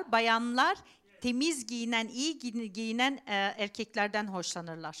kızlar, bayanlar temiz giyinen, iyi giyinen erkeklerden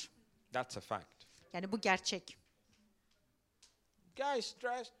hoşlanırlar. That's a fact. Yani bu gerçek. Guys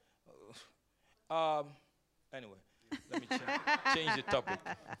dress. Anyway, let me change the topic.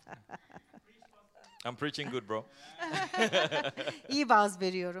 I'm preaching good, bro. İyi vaaz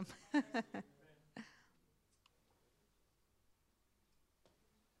veriyorum.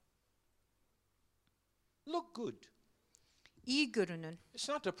 Look good. İyi görünün. It's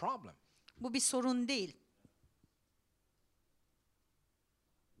not a problem. Bu bir sorun değil.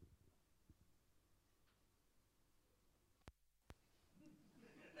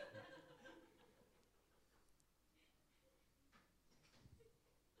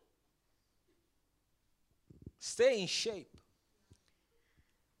 Stay in shape.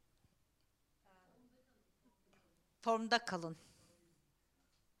 Formda kalın.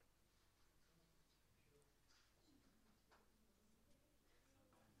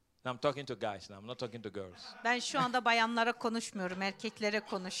 Now I'm talking to guys now. I'm not talking to girls. Ben şu anda bayanlara konuşmuyorum, erkeklere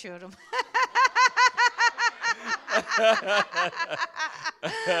konuşuyorum.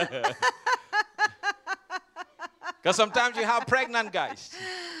 Because sometimes you have pregnant guys.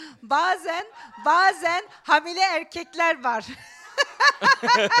 Bazen hamile erkekler var.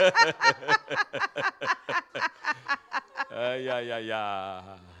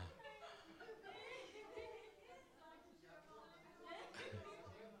 Yeah.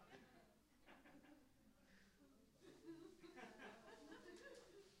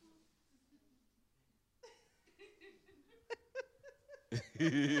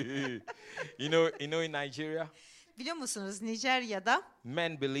 You know in Nigeria, Biliyor musunuz Nijerya'da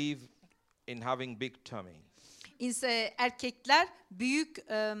men believe in having big tummy. Erkekler büyük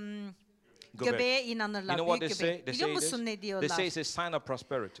göbeğe You inanırlar. know what Büyük they say? göbek. Biliyor musun ne They diyorlar? say it's a sign of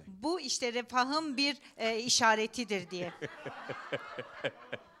prosperity. Bu işte refahın bir işaretidir diye.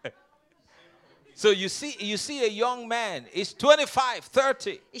 So you see a young man, he's 25,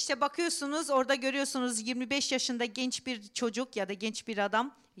 30. İşte bakıyorsunuz orada görüyorsunuz 25 yaşında genç bir çocuk ya da genç bir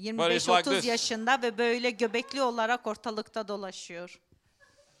adam 25-30 yaşında ve böyle göbekli olarak ortalıkta dolaşıyor.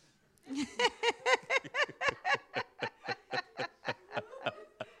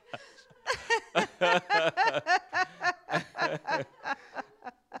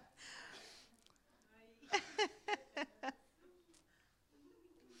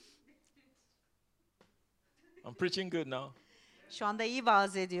 I'm preaching good now. Şu anda iyi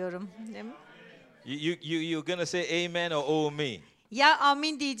vaaz ediyorum. Değil mi? You're gonna say amen or oh me. Ya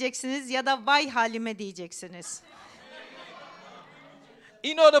amin diyeceksiniz ya da vay halime diyeceksiniz.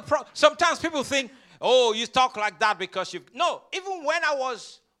 You know sometimes people think, oh, you talk like that because you. No, even when I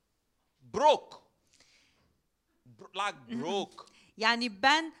was broke. Yani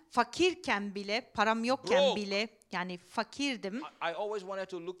ben fakirken bile, param yokken bile, yani fakirdim. I always wanted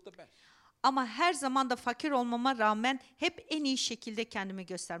to look the best. Ama her zaman da fakir olmama rağmen hep en iyi şekilde kendimi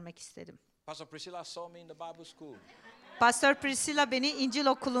göstermek istedim. Pastor Priscilla saw me in the Bible school. Pastör Priscilla beni İncil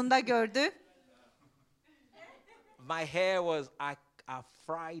okulunda gördü. My hair was, I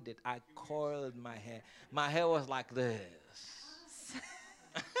fried it. I coiled my hair. My hair was like this.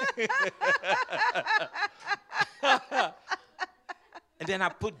 And then I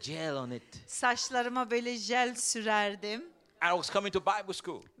put gel on it. Saçlarıma böyle jel sürerdim. I was coming to Bible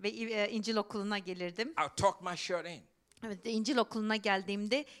school. Ve İncil okuluna gelirdim. I tucked my shirt in. Evet, İncil okuluna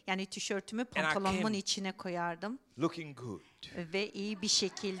geldiğimde yani tişörtümü pantolonumun içine koyardım. Looking good. Ve iyi bir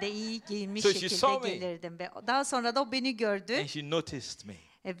şekilde, iyi giyinmiş So şekilde gelirdim. Ve daha sonra da o beni gördü. And she noticed me.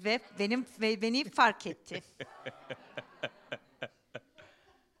 Ve beni fark etti.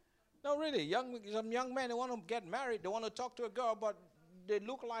 No, really, some young men, they want to get married, they want to talk to a girl, but they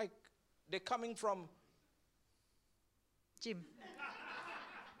look like they're coming from Jim.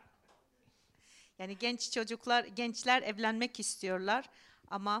 Yani gençler evlenmek istiyorlar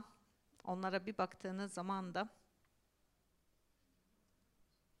ama onlara bir baktığınız zaman da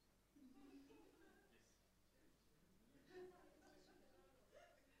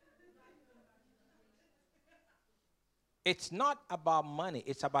it's not about money,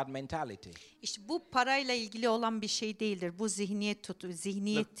 it's about mentality. İşte bu parayla ilgili olan bir şey değildir. Bu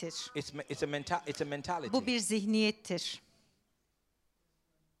zihniyettir. It's a mentality. Bu bir zihniyettir.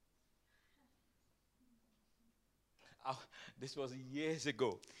 This was years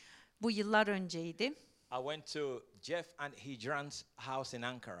ago. Bu yıllar önceydi. I went to Jeff and Hijran's house in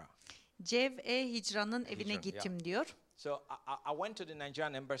Ankara. Cev Hicran'ın evine gittim diyor. So I went to the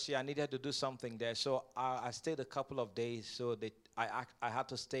Nigerian embassy. I needed to do something there. So I stayed a couple of days. So that I had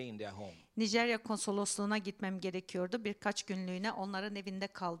to stay in their home. Nijerya konsolosluğuna gitmem gerekiyordu. Birkaç günlüğüne onların evinde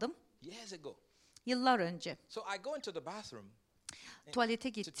kaldım. Years ago. Yıllar önce. So I go into the bathroom. Tuvalete To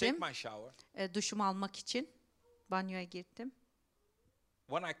take gittim. my shower. Duşumu almak için banyoya girdim.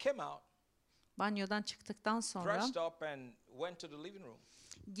 When I came out, Banyodan çıktıktan sonra dressed up and went to the living room.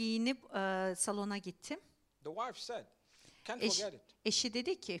 giyinip salona gittim. The wife said, "Can't forget it." Eşi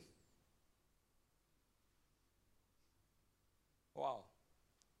dedi ki, Wow.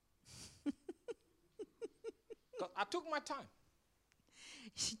 I took my time.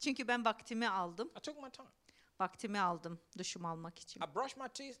 çünkü ben vaktimi aldım. I took my time. Vaktimi aldım duşumu almak için. I brush my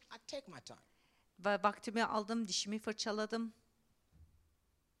teeth. I take my time. Ve vaktimi aldım, dişimi fırçaladım.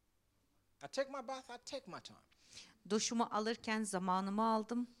 I take my bath. I take my time. Duşumu alırken zamanımı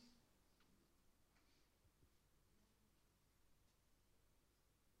aldım.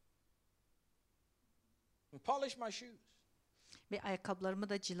 polish my shoes. Ve ayakkabılarımı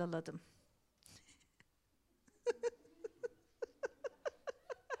da cilaladım.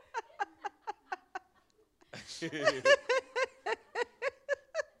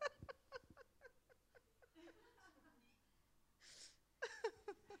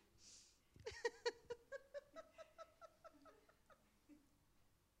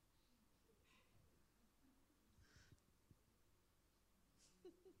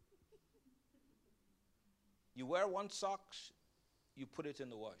 You wear one socks, you put it in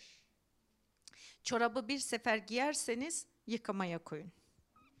the wash. Çorabı bir sefer giyerseniz yıkamaya koyun.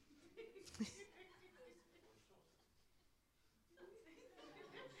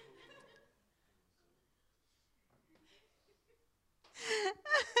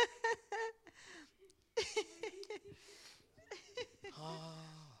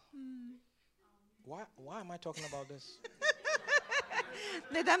 Why am I talking about this?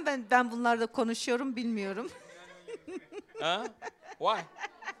 Neden ben bunlarla konuşuyorum bilmiyorum. Huh? Why?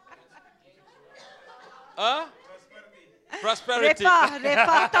 Huh? Prosperity.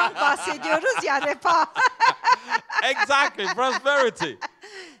 Refahtan bahsediyoruz ya, refah. Exactly, prosperity.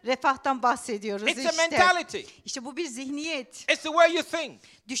 Refahtan bahsediyoruz It's a işte. mentality. İşte bu bir zihniyet. It's the way you think.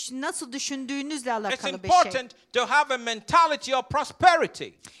 Nasıl düşündüğünüzle It's alakalı bir şey. important to have a mentality of prosperity.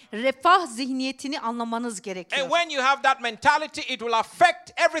 Refah zihniyetini anlamanız gerekiyor. And when you have that mentality, it will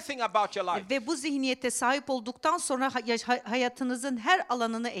affect everything about your life. Ve bu zihniyete sahip olduktan sonra hayatınızın her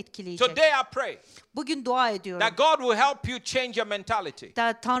alanını etkileyecek. Today I pray Bugün dua ediyorum. that God will help you change your mentality.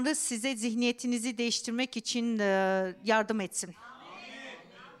 Tanrı size zihniyetinizi değiştirmek için yardım etsin.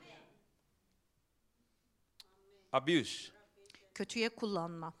 Abuse. Kötüye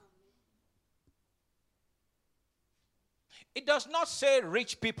kullanma. It does not say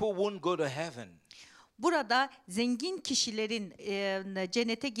rich people won't go to heaven. Burada zengin kişilerin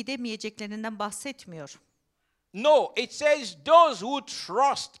cennete gidemeyeceklerinden bahsetmiyor. No, it says those who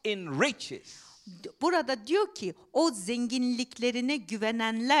trust in riches. Burada diyor ki o zenginliklerine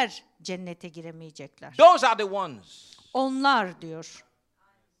güvenenler cennete giremeyecekler. Those are the ones Onlar diyor.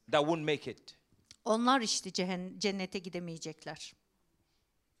 that won't make it. Onlar işte cennete gidemeyecekler.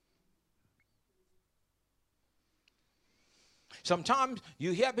 Sometimes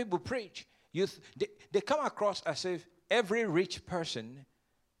you hear people preach, they come across as if every rich person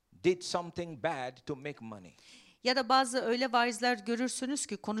did something bad to make money. Ya da bazı öyle vaizler görürsünüz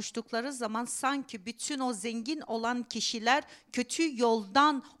ki konuştukları zaman sanki bütün o zengin olan kişiler kötü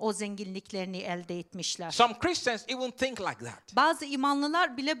yoldan o zenginliklerini elde etmişler. Some Christians even think like that. Bazı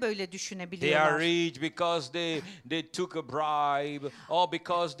imanlılar bile böyle They are düşünebiliyorlar. rich because they took a bribe or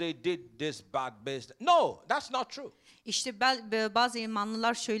because they did this bad business. No, that's not true. İşte bazı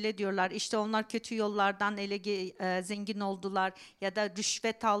imanlılar şöyle diyorlar. İşte onlar kötü yollardan zengin oldular ya da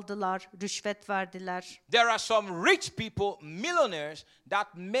rüşvet aldılar, rüşvet verdiler. There are some rich people, millionaires,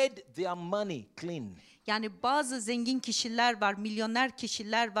 that made their money clean. Yani bazı zengin kişiler var, milyoner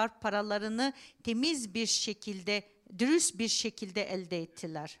kişiler var, paralarını temiz bir şekilde, dürüst bir şekilde elde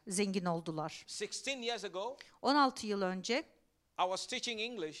ettiler, zengin oldular. 16 years ago, 16 yıl önce I was teaching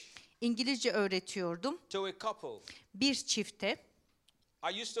English İngilizce öğretiyordum to a couple. bir çifte.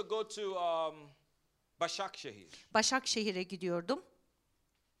 I used to go to Başakşehir. Başakşehir'e gidiyordum.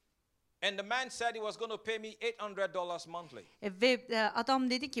 And the man said he was going to pay me $800 monthly. Ve adam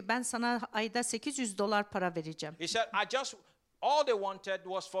dedi ki ben sana ayda $800 para vereceğim. He said, all they wanted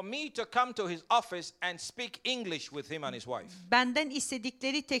was for me to come to his office and speak English with him and his wife. Benden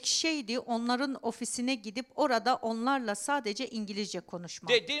istedikleri tek şeydi onların ofisine gidip orada onlarla sadece İngilizce konuşmak.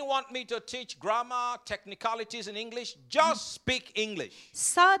 They didn't want me to teach grammar, technicalities in English, just speak English.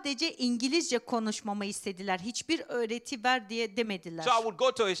 Sadece İngilizce konuşmamı istediler. Hiçbir öğreti ver diye demediler. So I would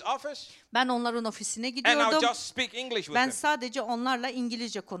go to his office Ben onların ofisine and I gidiyordum. would just speak English with Ben him. sadece onlarla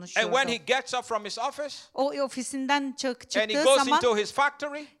İngilizce And konuşuyordum. when he gets up from his office O ofisinden and he çıktığı goes zaman into his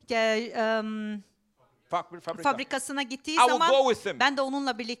factory, fabrikasına gittiği I will zaman go with him. ben de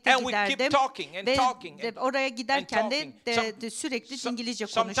onunla birlikte And we keep giderdim. talking and Ve talking and- oraya giderken and de, talking. sürekli İngilizce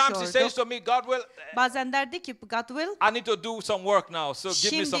Sometimes he says konuşuyordu. to me, Godwill, Bazen derdi ki Godwill, I need to do some work now, so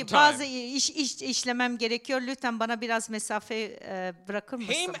give me some şimdi bazı time. işlemem gerekiyor. Lütfen bana biraz mesafe bırakır Him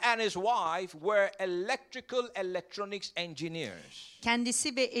mısın? and his wife were electronics engineers.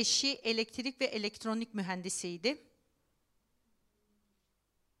 Kendisi ve eşi elektrik ve elektronik mühendisiydi.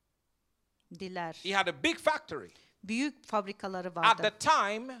 He had a big factory. Büyük fabrikaları At vardı. the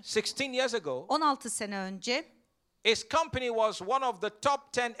time, 16 years ago, 16 sene önce his company was one of the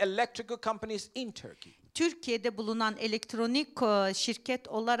top 10 electrical companies in Turkey. Türkiye'de bulunan elektronik şirket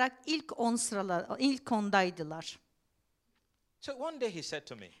olarak ilk 10'daydılar. So one day he said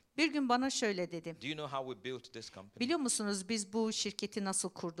to me, Bir gün bana şöyle dedi. Do you know how we built this company? Biliyor musunuz biz bu şirketi nasıl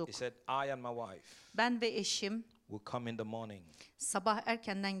kurduk? He said, I and my wife Ben ve eşim will come in the morning. sabah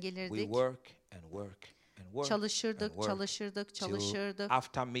erkenden We gelirdik. work and work and work Çalışırdık, and work çalışırdık, till çalışırdık.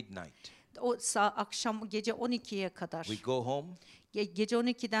 after midnight. O akşam gece 12'ye kadar. We go home. Gece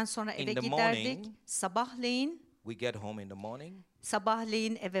 12'den sonra In eve the giderdik. morning, Sabahleyin We get home in the morning.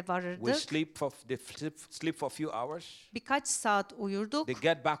 eve We varırdık. sleep for a few hours. Birkaç saat uyurduk. They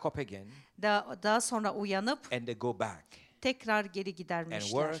get back up again Daha sonra uyanıp and they go back tekrar geri and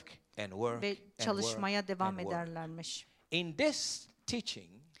gidermişler. work and work Ve and work çalışmaya devam and work. ederlermiş. In this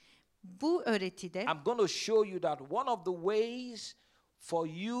teaching, Bu öğretide I'm going to show you that one of the ways for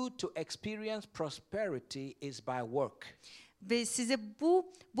you to experience prosperity is by work. ve size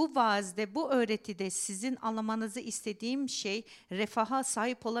bu vaazde, bu öğretide sizin anlamanızı istediğim şey refaha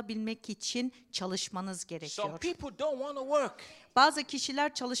sahip olabilmek için çalışmanız Some gerekiyor. people don't want to work. Bazı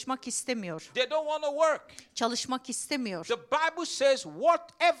kişiler çalışmak istemiyor. They don't want to work. Çalışmak istemiyor. The Bible says,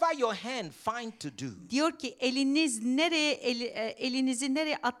 whatever your hand find to do, Diyor ki elinizi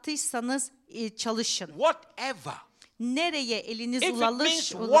nereye attıysanız çalışın. whatever. Nereye eliniz If it means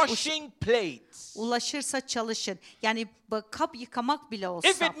washing plates, ulaşırsa çalışın. Yani kap yıkamak bile if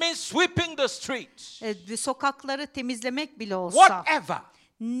olsa, it means sweeping the streets, sokakları temizlemek bile olsa, whatever.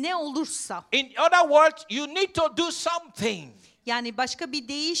 ne olursa. In other words, you need to do something. Yani başka bir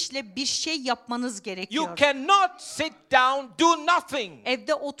deyişle bir şey yapmanız You gerekiyor. cannot sit down, do nothing,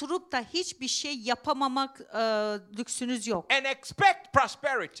 Evde oturup da hiçbir şey yapamamak lüksünüz yok. and expect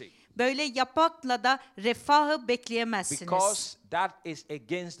prosperity. Böyle yapmakla da refahı bekleyemezsiniz. Because that is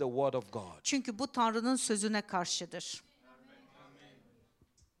against the word of God. Çünkü bu Tanrı'nın sözüne karşıdır.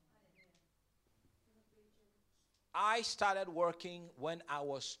 I started working when I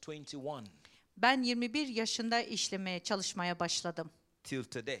was 21 Ben 21 yaşında çalışmaya başladım. till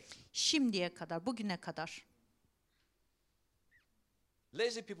today. Şimdiye kadar, bugüne kadar.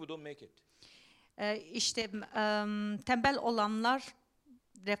 Lazy people don't make it. Tembel olanlar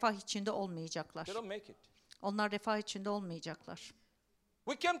refah içinde olmayacaklar. They don't make it. Onlar refah içinde olmayacaklar.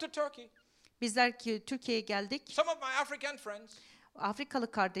 We came to Turkey. Bizler ki Türkiye'ye geldik. Some of my African friends,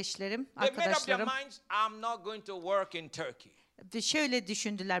 Afrikalı kardeşlerim, they made up their arkadaşlarım minds, I'm not going to work in Turkey. şöyle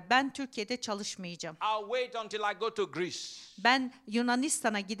düşündüler. Ben Türkiye'de çalışmayacağım. I'll wait until I go to Greece. Ben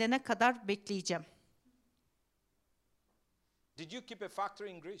Yunanistan'a gidene kadar bekleyeceğim. Did you keep a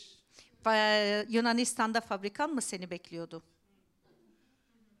factory in Greece? Yunanistan'da fabrikan mı seni bekliyordu?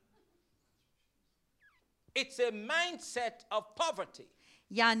 It's a mindset of poverty.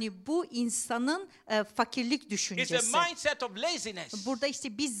 Yani bu insanın fakirlik It's düşüncesi. a mindset of laziness. Burada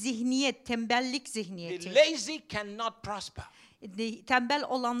işte bir zihniyet, tembellik The zihniyeti. lazy cannot prosper. Tembel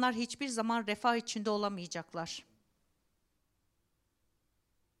olanlar hiçbir zaman refah içinde olamayacaklar.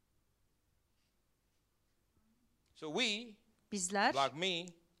 So we, Bizler, like me,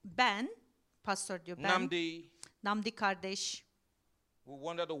 ben, pastör diyor, ben, Namdi kardeş, we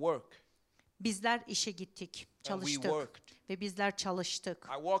wanted to work. bizler işe gittik, And we çalıştık worked. ve bizler çalıştık.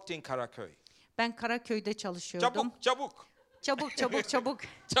 I worked in Karaköy. Ben Karaköy'de çalışıyordum. Çabuk. Çabuk, çabuk, çabuk.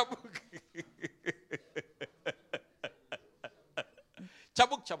 Çabuk.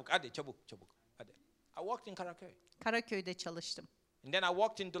 Çabuk. Hadi çabuk. Hadi. I worked in Karaköy. Karaköy'de çalıştım. And then I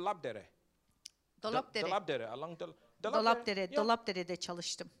worked in Dolapdere. Dolapdere, Along Dolapdere, Yeah. Dolapdere'de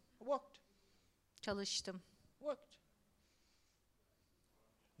çalıştım. Worked. Worked.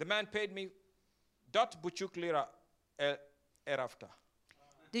 The man paid me 4,5 lira her hafta.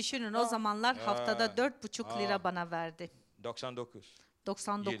 Düşünün o zamanlar haftada 4,5 lira bana verdi. 99.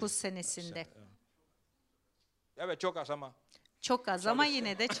 99 senesinde. Evet çok az ama. Çok az ama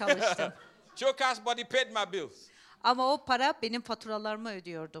yine de çalıştım. Çok az but he paid my bills. Ama o para benim faturalarımı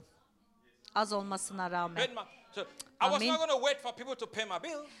ödüyordu. Az olmasına rağmen. So I was not going to wait for people to pay my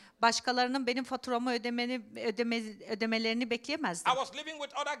bill. Başkalarının benim faturamı ödemelerini bekleyemezdim. I was living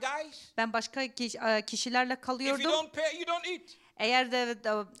with other guys. Ben başka kişilerle If you kalıyordum. don't pay, you don't eat. Eğer de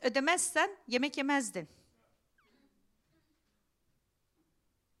ödemezsen yemek yemezdin.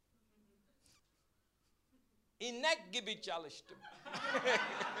 İnek gibi çalıştım.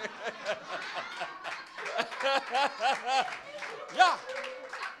 Ya.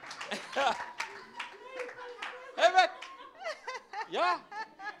 Evet.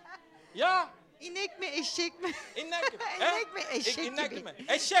 Ya. İnek mi eşek mi? İnek gibi. İnek mi eşek İnek gibi? mi?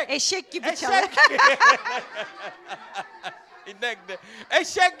 Eşek. Eşek gibi Eşek. çalış. İnek de.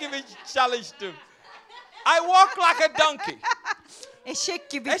 Eşek gibi çalıştım. I walk like a donkey. Eşek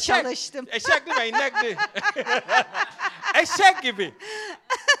gibi çalıştım. Eşek değil mi? İnek değil. Eşek gibi.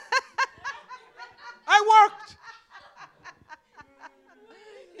 I worked.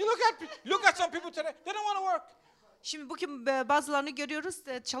 You some people today, they don't want to work. Şimdi bugün bazılarını görüyoruz,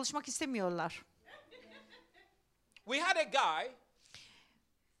 çalışmak istemiyorlar. We had a guy,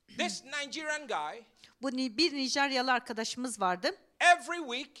 this Nigerian guy, Bir Nijeryalı arkadaşımız vardı. every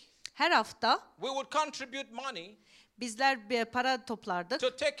week Her hafta we would contribute money bizler para toplardık.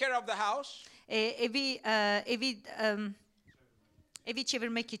 to take care of the house. Evi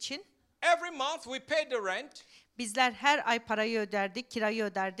çevirmek için. Every month we paid the rent. Bizler her ay parayı öderdik, kirayı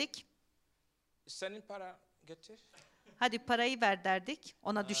öderdik. Senin para getir. Hadi parayı ver derdik,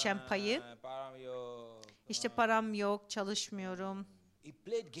 ona düşen payı. Param yok. İşte param yok, çalışmıyorum. He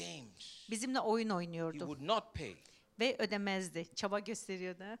played games. Bizimle oyun He oynuyordu would not pay. ve ödemezdi. Çaba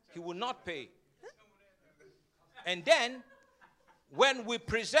gösteriyordu. He would not pay. And then, when we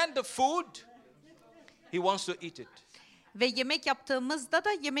present the food, he wants to eat it. Ve yemek yaptığımızda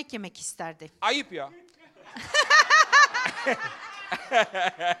da yemek yemek isterdi. Ayıp ya.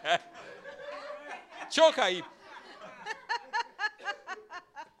 Çok ayıp.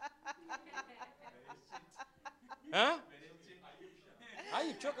 Ha?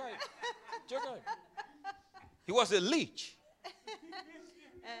 Ayıp, çok ayıp. Çok ayıp. He was a leech.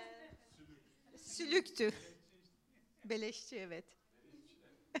 Sülüktü. Beleşçi, evet.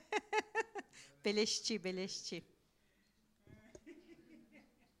 Beleşçi.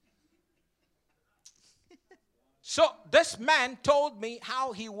 So this man told me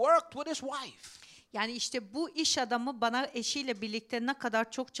how he worked with his wife. Yani işte bu iş adamı bana eşiyle birlikte ne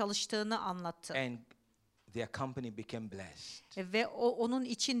kadar çok çalıştığını anlattı. And their company became blessed. Ve onun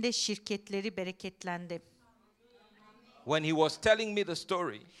içinde şirketleri bereketlendi. When he was telling me the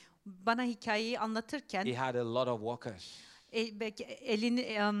story, Bana hikayeyi anlatırken he had a lot of workers.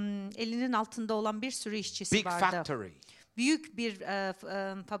 elinin altında olan bir sürü işçisi Big vardı. factory. Büyük bir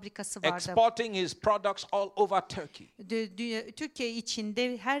fabrikası vardı. Exporting his products all over Turkey. Türkiye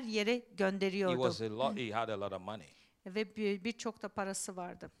içinde her yere gönderiyordu. He had a lot of money. Ve birçok da parası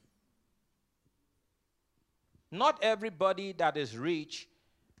vardı. Not everybody that is rich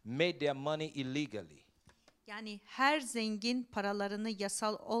made their money illegally. Yani her zengin paralarını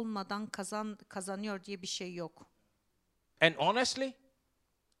yasal olmadan kazanıyor diye bir şey yok. And honestly,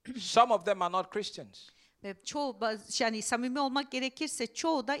 some of them are not Christians. Ve yani samimi olmak gerekirse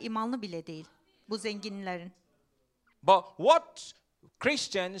çoğu da imanlı bile değil bu zenginlerin. But what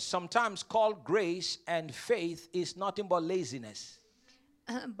Christians sometimes call grace and faith is nothing but laziness.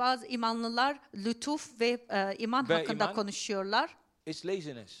 Bazı imanlılar lütuf ve iman hakkında konuşuyorlar. It's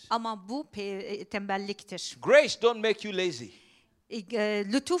laziness. Ama bu tembelliktir. Grace don't make you lazy.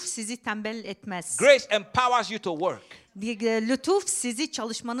 Lütuf sizi tembel etmez. Grace empowers you to work. Lütuf sizi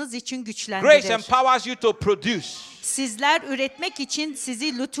çalışmanız için güçlendirir. Grace empowers you to produce. Sizler üretmek için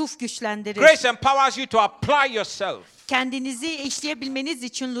sizi lütuf güçlendirir. Grace empowers you to apply yourself. Kendinizi işleyebilmeniz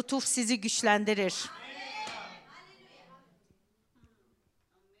için lütuf sizi güçlendirir.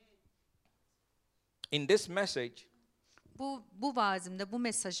 In this message, bu vaazimde, bu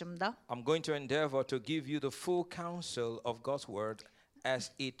mesajımda I'm going to endeavor to give you the full counsel of God's word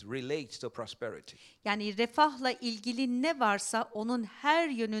as it relates to prosperity. Yani refahla ilgili ne varsa onun her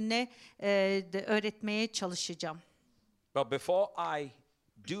yönüne öğretmeye çalışacağım. But before I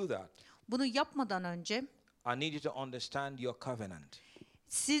do that, Bunu yapmadan önce I need you to understand your covenant.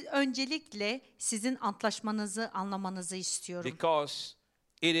 siz öncelikle sizin antlaşmanızı anlamanızı istiyorum. Because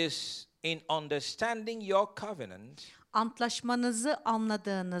it is in understanding your covenant Antlaşmanızı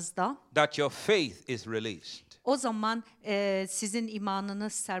anladığınızda that your faith is released. o zaman sizin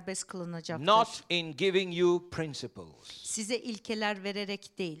imanınız serbest kılınacaktır. Not in giving you principles. Size ilkeler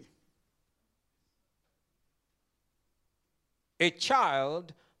vererek değil. A child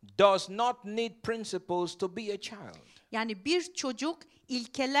does not need principles to be a child. Yani bir çocuk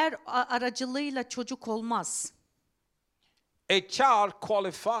ilkeler aracılığıyla çocuk olmaz. A child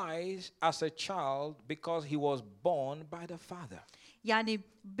qualifies as a child because he was born by the father. Yani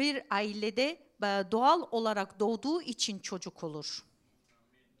bir ailede doğal olarak doğduğu için çocuk olur.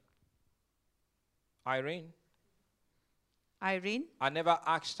 Irene, Irene, I never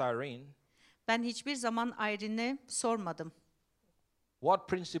asked Irene, ben hiçbir zaman Irene'e sormadım. what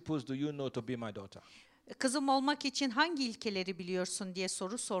principles do you know to be my daughter? Kızım olmak için hangi ilkeleri biliyorsun diye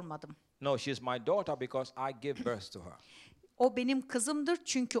soru sormadım. No, she's my daughter because I gave birth to her. O benim kızımdır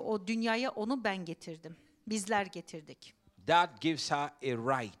çünkü o dünyaya onu ben getirdim. Bizler getirdik. That gives her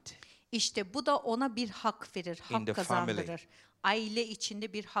a right. İşte bu da ona bir hak verir, In the hak kazandırır. Aile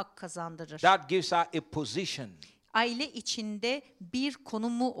içinde bir hak kazandırır. That gives her a position Aile içinde bir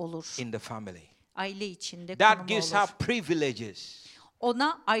konumu olur. in the family. Aile içinde That konumu gives olur. her privileges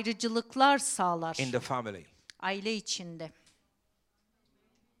Ona ayrıcalıklar sağlar. in the family. Aile içinde.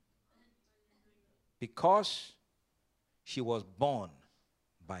 Because she was born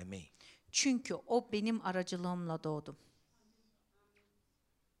by me. Çünkü o benim aracılığımla doğdu.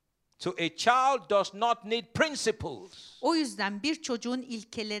 So a child does not need principles O yüzden bir çocuğun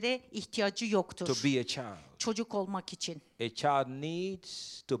ilkelere ihtiyacı to yoktur. be a child. Çocuk olmak için. A child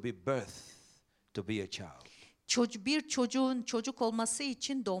needs to be birthed to be a child. Bir çocuğun çocuk olması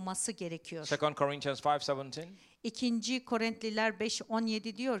için doğması gerekiyor. 2 Corinthians 5:17. 2. Korintliler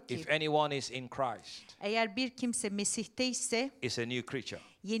 5:17 diyor ki, If anyone is in Christ, eğer bir kimse Mesih'te ise is a new creature.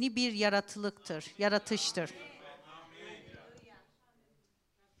 yeni bir yaratıştır.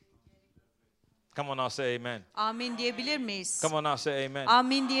 Come on now, say amen. Amin diyebilir miyiz? Come on now, say amen.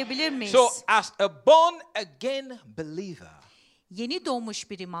 Amin diyebilir miyiz? So as a born again believer, Yeni doğmuş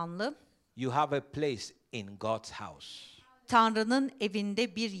bir imanlı, you have a place in God's house. Tanrı'nın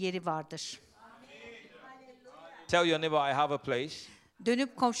evinde bir yeri vardır. Tell your neighbor, I have a place.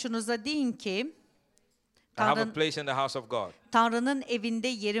 Dönüp komşunuza deyin ki, I have a Tanrı'nın, place in the house of God. Tanrı'nın evinde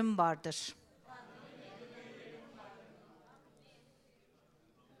yerim vardır.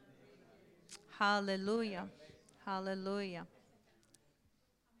 Hallelujah. Hallelujah.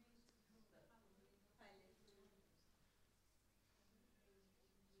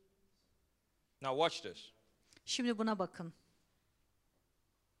 Now watch this. Şimdi buna bakın.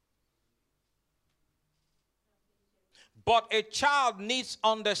 But a child needs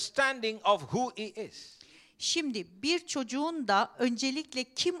understanding of who he is. Şimdi bir çocuğun da öncelikle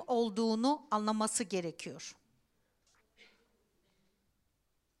kim olduğunu anlaması gerekiyor.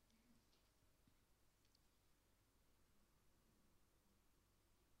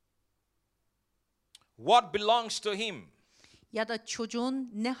 What belongs to him Ya da çocuğun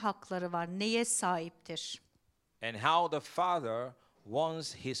ne hakları var, neye sahiptir? and how the father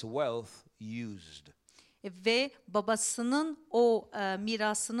wants his wealth used. Ve babasının o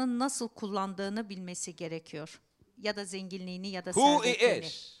mirasının nasıl kullandığını bilmesi gerekiyor. Ya da zenginliğini ya da Who he servetini.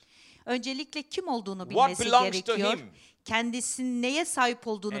 is. Öncelikle kim olduğunu What bilmesi belongs to gerekiyor. him. Kendisinin neye sahip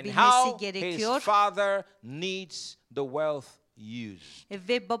olduğunu And bilmesi how his gerekiyor. father needs the wealth used.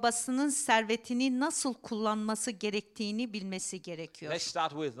 Ve babasının servetini nasıl kullanması gerektiğini bilmesi gerekiyor. Let's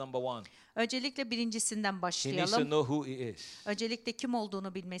start with number one. Öncelikle birincisinden He needs to başlayalım. know who he is. Öncelikle kim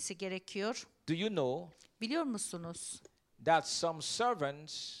olduğunu bilmesi gerekiyor. Do you know Biliyor musunuz? that some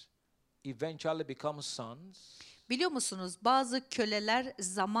servants eventually become sons? Biliyor musunuz? Bazı köleler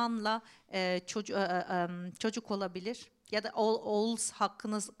zamanla çocuk olabilir ya da oğul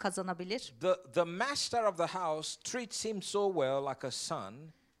hakkını kazanabilir. The master of the house treats him so well like a son,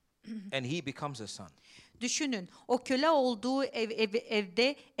 and he becomes a son. Düşünün, o köle olduğu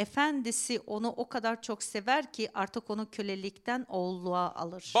evde efendisi onu o kadar çok sever ki artık onu kölelikten oğulluğa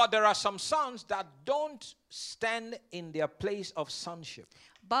alır. But there are some sons that don't stand in their place of sonship.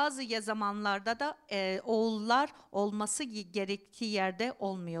 Bazı zamanlarda da oğullar olması gerektiği yerde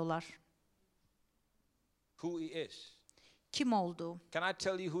olmuyorlar. Who he is. Kim olduğu. Can I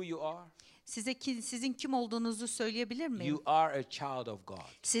tell you who you are? Sizin kim olduğunuzu söyleyebilir miyim? You are a child of God.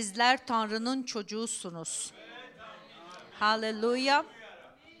 Sizler Tanrı'nın çocuğusunuz. Hallelujah.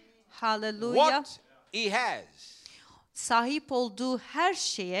 Hallelujah. What he has. Sahip olduğu her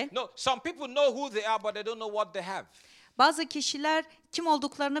şeye, No, some people know who they are, but they don't know what they have. bazı kişiler kim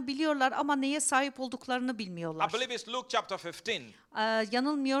olduklarını biliyorlar ama neye sahip olduklarını I bilmiyorlar. believe it's Luke chapter 15,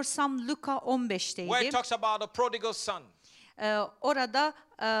 Yanılmıyorsam Luka where it 15'teydi. talks about the prodigal son. Orada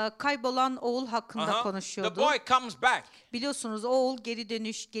kaybolan oğul hakkında The konuşuyordu. boy comes back, Biliyorsunuz o oğul geri and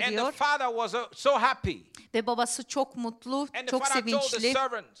the geliyor father was so happy. ve babası çok mutlu, And the çok father told the sevinçli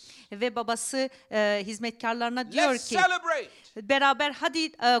servants, ve babası hizmetkarlarına diyor let's ki celebrate. beraber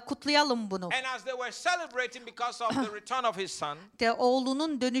hadi kutlayalım bunu. And as they were celebrating because of the return of his son, De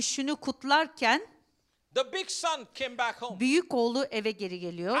oğlunun dönüşünü kutlarken the big son came back home. büyük oğlu eve geri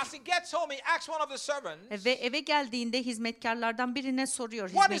geliyor As he gets home, he asks one of the servants, ve eve geldiğinde hizmetkarlardan birine soruyor,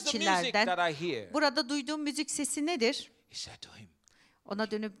 what is the music hizmetçilerden. that I hear? Burada duyduğum müzik sesi nedir? He said to him,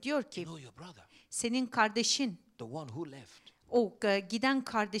 Ona dönüp diyor ki, you know your brother, senin kardeşin, the one who left. o giden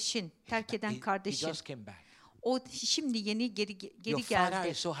kardeşin, terk eden He kardeşin. just came back. O şimdi yeni geri Your father geldi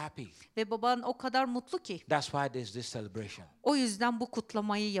is so happy. ve baban o kadar mutlu ki That's why there's this celebration. o yüzden bu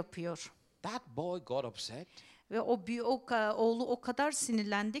kutlamayı yapıyor. That boy got upset. Ve oğlu o kadar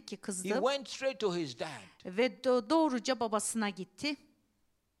sinirlendi ki He kızdı went straight to his dad. ve doğruca babasına gitti.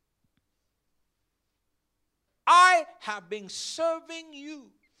 I have been serving you.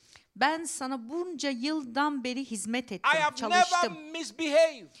 Ben sana bunca yıldan beri hizmet ettim, I have çalıştım. never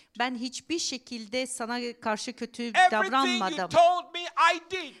misbehaved. Ben hiçbir şekilde sana karşı kötü Everything you davranmadım. told me me,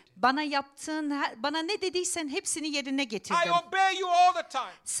 I did. Bana bana ne dediysen hepsini yerine I getirdim. obey you all the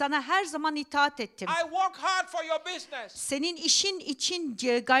time. Sana her zaman itaat ettim. I work hard for your business. Senin işin için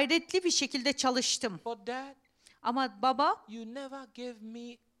gayretli bir şekilde çalıştım. But Dad, Ama baba, you never gave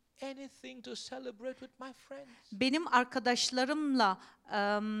me anything to celebrate with my friends. benim arkadaşlarımla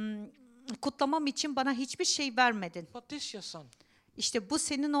kutlamam için bana hiçbir şey vermedin. But this your son. İşte bu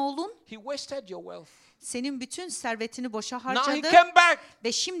senin oğlun. He wasted your wealth. Senin bütün servetini boşa Now he harcadı came back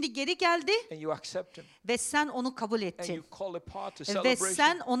ve şimdi geri geldi and you accept him. ve sen onu kabul And ettin. you call a party Ve celebration.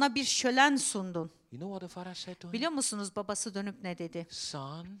 sen ona bir şölen sundun. You know what the father said to him? Biliyor musunuz babası dönüp ne dedi?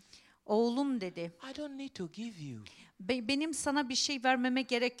 Son, Oğlum dedi, I don't need to give you benim sana bir şey vermeme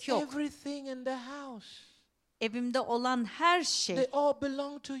gerek yok. everything in the house. Evimde olan her şey They all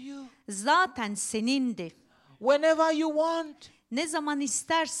belong to you. zaten senindi. Whenever you want, Ne zaman you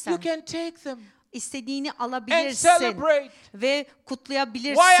istersen can take them istediğini and alabilirsin celebrate. ve Why are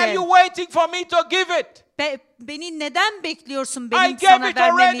kutlayabilirsin. you waiting for me to give it? Beni neden bekliyorsun I benim gave sana it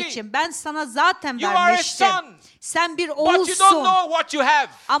vermem already. için? Ben sana zaten You are a vermiştim. son, Sen bir but you don't oğulsun know what you have.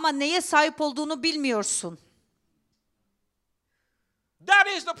 ama neye sahip olduğunu bilmiyorsun. That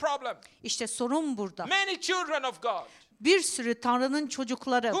is the problem. İşte sorun burada. Many children of God. Bir sürü Tanrı'nın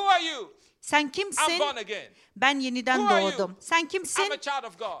çocukları. Who are you? Sen I'm kimsin? born again. Ben yeniden Who are you? doğdum. Sen I'm kimsin? a child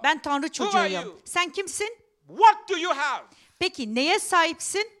of God. Ben Tanrı Who are çocuğuyum. you? Sen kimsin? What do you have? Peki neye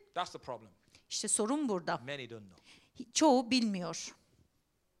sahipsin? That's the problem. İşte sorun burada. Many don't know. Çoğu bilmiyor.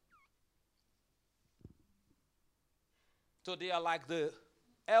 So they are like the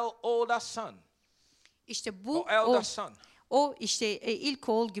older son İşte bu or elder son. o işte ilk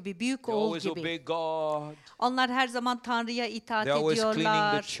oğul gibi, büyük They oğul always gibi. obey God. Onlar her zaman Tanrı'ya itaat They're always cleaning the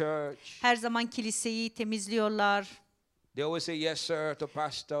ediyorlar. church. Her zaman kiliseyi temizliyorlar. They always say yes sir to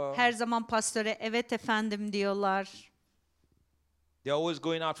pastor. Her zaman pastöre evet efendim diyorlar. They're always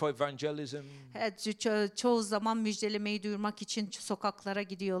going out for evangelism. Çoğu zaman müjdelemeyi duyurmak için sokaklara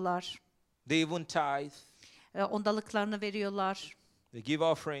gidiyorlar. They even tithe. Ondalıklarını veriyorlar. They give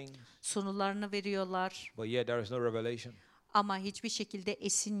offerings. Sunularını veriyorlar. But yet there is no revelation Ama hiçbir şekilde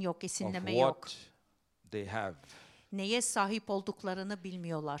esin yok, of esinleme yok. what they have. Neye sahip olduklarını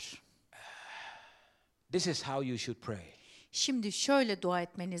bilmiyorlar. This is how you should pray. Şimdi şöyle dua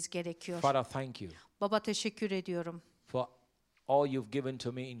etmeniz gerekiyor. Father, thank you Baba teşekkür ediyorum. for all you've given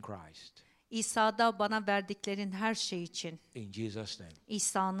to me in Christ. İsa'da bana verdiklerin her şey için. In Jesus' name.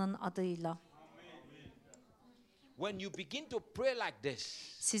 İsa'nın adıyla. When you begin to pray like this,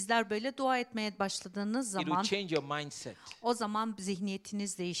 Sizler böyle dua etmeye başladığınız it will zaman change your mindset. o zaman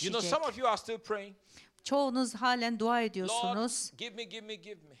zihniyetiniz You değişecek. know, some of you are still praying. Çoğunuz halen dua Lord, ediyorsunuz. give me, give me,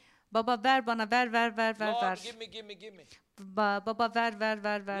 give me. Baba ver bana, ver Lord, ver. give me, give me, give me. Baba ver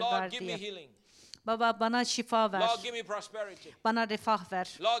Lord, give me diye. healing. Baba bana şifa ver. Lord, give me prosperity. Bana refah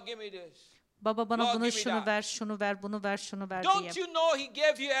ver. Lord, give me this. Baba bana Lord, bunu give me şunu that. ver, şunu ver, bunu ver, şunu ver diye. Don't you know He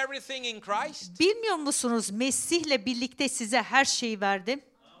gave you everything in Christ? Bilmiyor musunuz Mesih'le birlikte size her şeyi verdim.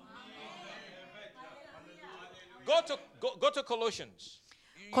 Go to Colossians.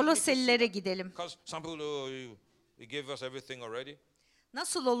 Koloselilere gidelim. Because some people, He gave us everything already.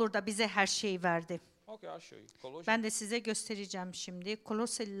 Nasıl olur da bize her şeyi verdi? Okay, I'll show you. Colossians. Ben de size göstereceğim şimdi.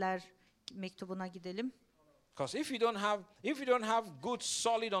 Koloseliler mektubuna gidelim. Because if you don't have good,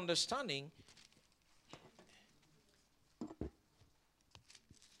 solid understanding,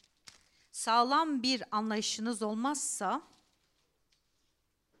 Sağlam bir anlayışınız olmazsa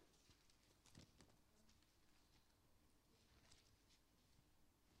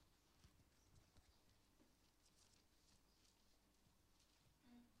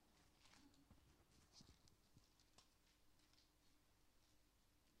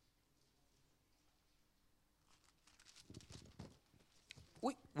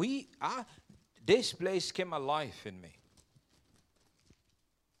this place came alive in me.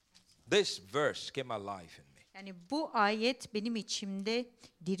 This verse came alive in me. yani bu ayet benim içimde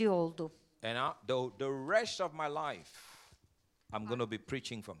diri oldu. And the rest of my life, I'm going to be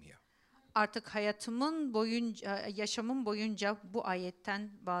preaching from here. Artık yaşamım boyunca bu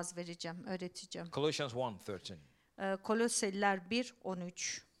ayetten vaaz vereceğim, öğreteceğim. Colossians 1:13. Koloseliler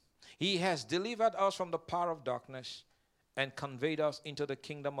 1:13. He has delivered us from the power of darkness and conveyed us into the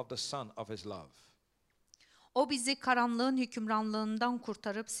kingdom of the Son of His love. O bizi karanlığın hükümranlığından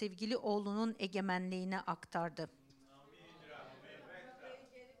kurtarıp sevgili oğlunun egemenliğine aktardı.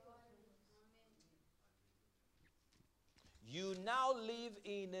 You now live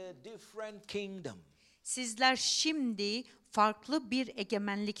in a different kingdom. Sizler şimdi farklı bir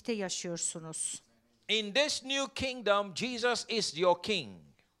egemenlikte yaşıyorsunuz. In this new kingdom, Jesus is your king.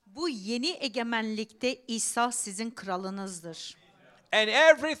 Bu yeni egemenlikte İsa sizin kralınızdır. And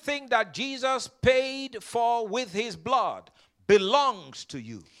everything that Jesus paid for with his blood belongs to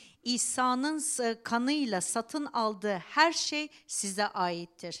you. İsa'nın kanıyla satın aldığı her şey size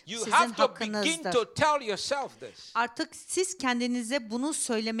aittir. You Sizin have to begin hakkınızdır. to tell yourself this. Artık siz kendinize bunu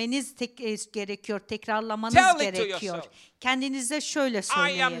söylemeniz gerekiyor, tekrarlamanız Tell it to gerekiyor. yourself. Kendinize şöyle I am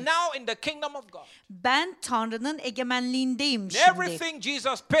söyleyin. now in the kingdom of God. Ben Tanrı'nın egemenliğindeyim And şimdi. everything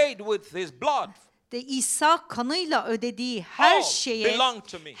Jesus paid with his blood De İsa kanıyla ödediği her all şeye, belong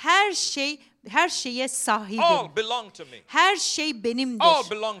to me. her şeye sahibim. All belong to me. Her şey benimdir. All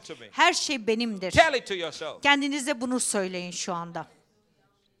belong to me. Her şey benimdir. Tell it to yourself. Kendinize bunu söyleyin şu anda.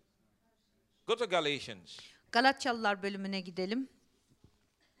 Go to Galatians. Galatyalılar bölümüne gidelim.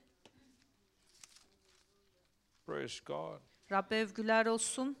 Praise God. Rabbe övgüler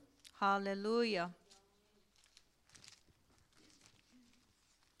olsun. Hallelujah.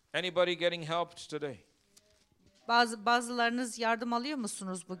 Anybody getting helped today? Bazılarınız yardım alıyor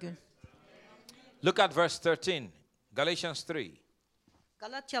musunuz bugün? Look at verse 13. Galatians 3.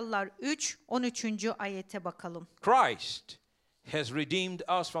 Galatyalılar 3, 13. ayete bakalım. Christ has redeemed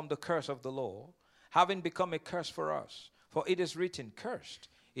us from the curse of the law, having become a curse for us. For it is written, cursed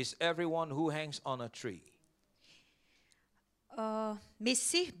is everyone who hangs on a tree.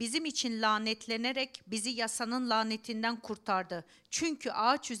 Mesih bizim için lanetlenerek bizi yasanın lanetinden kurtardı. Çünkü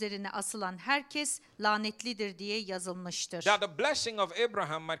ağaç üzerine asılan herkes lanetlidir diye yazılmıştır. That the blessing of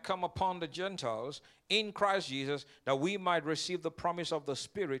Abraham might come upon the Gentiles in Christ Jesus, that we might receive the promise of the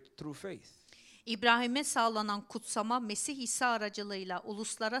Spirit through faith. İbrahim'e sağlanan kutsama Mesih İsa aracılığıyla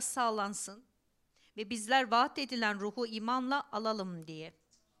uluslara sağlansın ve bizler vaat edilen ruhu imanla alalım diye.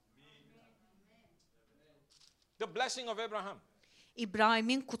 The blessing of Abraham.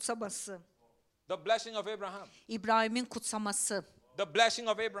 İbrahim'in kutsaması. The blessing of Abraham. İbrahim'in kutsaması. The blessing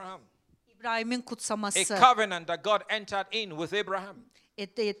of Abraham. İbrahim'in A kutsaması. covenant that God entered in with Abraham.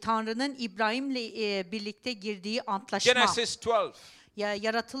 Tanrı'nın İbrahim'le birlikte girdiği antlaşma. Genesis 12.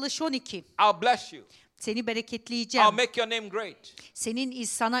 Yaratılış 12. I'll bless you. Seni bereketleyeceğim. I'll make your name great.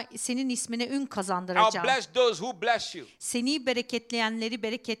 Senin ismine ün I'll kazandıracağım. bless those who bless you. Seni bereketleyenleri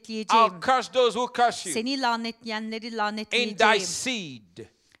bereketleyeceğim. I'll curse those who curse you. Seni lanetleyenleri In thy lanetleyeceğim. seed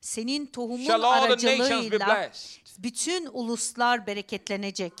Senin tohumun shall all the nations be aracılığıyla blessed. bütün uluslar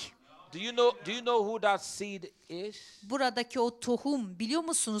bereketlenecek. Do you know who that seed is? Buradaki o tohum biliyor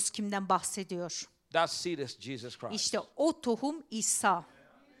musunuz kimden bahsediyor? That seed is Jesus Christ. İşte o tohum İsa.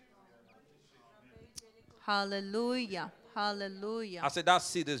 Hallelujah. Hallelujah. I said that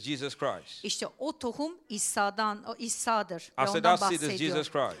seed is Jesus Christ. İşte o tohum İsa'dır. I Ve said ondan that seed is bahsediyor.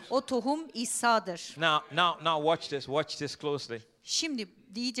 Jesus Christ. O tohum İsa'dır. Now watch this closely. Şimdi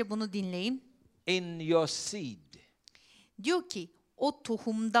iyice bunu dinleyin. In your seed Diyor ki o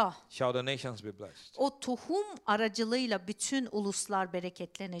tohumda, shall the nations be blessed. o tohum aracılığıyla bütün uluslar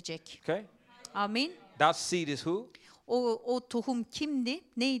bereketlenecek. Okay? Amin. That seed is who? O tohum kimdi?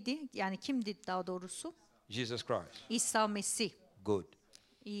 Neydi? Yani kimdi daha doğrusu? Jesus Christ. İsa Mesih. Good.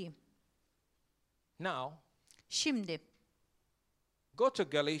 İyi. Now, Şimdi go to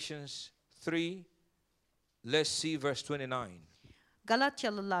Galatians 3. Let's see verse 29.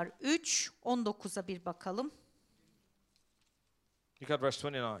 Galatyalılar 3, 19'a bir bakalım. Look at verse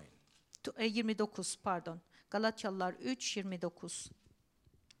 29. 29 pardon. Galatyalılar 3, 29.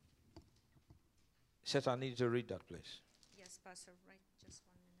 Says I need to read that, please. Yes, Pastor, right. Just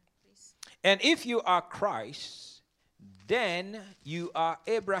 1 minute, please. And if you are Christ, then you are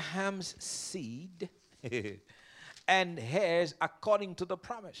Abraham's seed and heirs according to the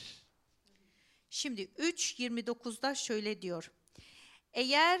promise. Şimdi 3.29'da şöyle diyor.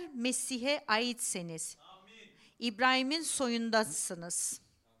 Eğer Mesih'e aitseniz, İbrahim'in soyundasınız.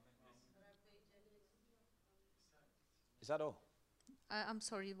 Is that all? I'm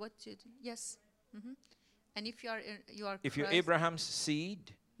sorry, what did, yes. And if you are If you're Christ, Abraham's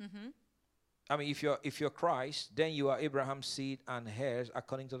seed, I mean, if you're Christ, then you are Abraham's seed and heirs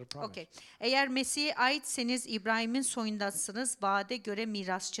according to the promise. okay. Eğer Mesih'e aitseniz İbrahim'in soyundasınız, vaade göre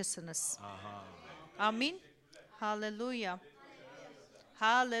mirasçısınız. Amin. Hallelujah.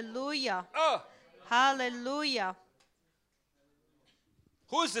 Hallelujah. Oh, Hallelujah.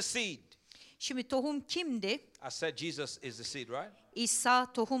 who's the seed? Şimdi tohum kimdi? I said Jesus is the seed, right?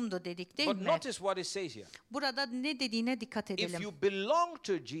 İsa tohumdu dedik değil But mi? notice what it says here. Burada ne dediğine dikkat If edelim. you belong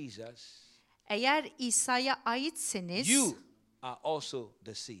to Jesus, Eğer İsa'ya aitseniz you are also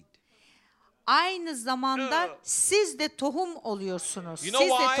the seed. aynı zamanda siz de tohum oluyorsunuz. You know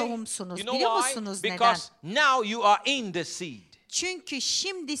Siz de why? tohumsunuz. You know Biliyor why? musunuz neden? Because now you are in the seed. Çünkü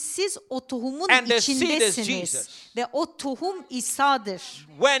şimdi siz o tohumun And the seed is içindesiniz. Jesus. Ve o tohum İsa'dır.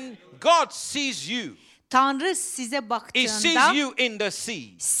 When God sees you, Tanrı size He sees baktığında you in the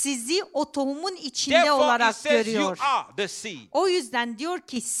seed. sizi o tohumun içinde Therefore, he olarak says you görüyor. are the seed. O yüzden diyor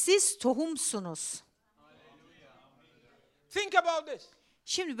ki siz tohumsunuz. Think about this.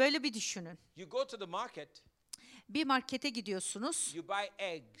 Şimdi böyle bir düşünün. You go to the market, Bir markete gidiyorsunuz, you buy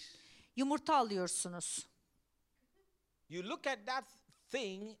eggs. yumurta alıyorsunuz. You look at that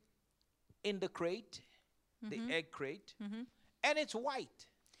thing in the crate, the egg crate, and it's white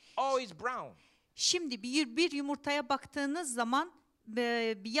or it's brown. Şimdi bir yumurtaya baktığınız zaman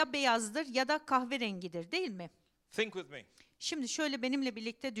ya beyazdır ya da kahverengidir, değil mi? Think with me. Şimdi şöyle benimle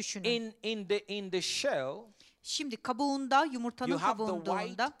birlikte düşünün. In the shell, Şimdi kabuğunda, you yumurtanın have the white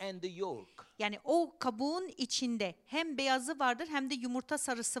kabuğunda, and the yolk. yani o kabuğun içinde hem beyazı vardır hem de yumurta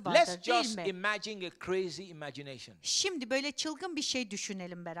sarısı Let's vardır, değil just mi? imagine a crazy imagination. Şimdi böyle çılgın bir şey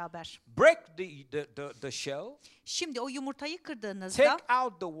düşünelim beraber. Break the shell, Şimdi o yumurtayı kırdığınızda, take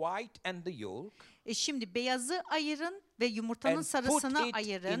out the white and the yolk, şimdi beyazı ayırın ve yumurtanın and put sarısını it in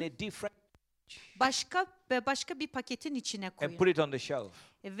ayırın. a different Başka bir paketin içine and koyun. put it on the shelf.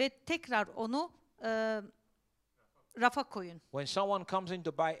 Ve tekrar onu rafa koyun. When someone comes in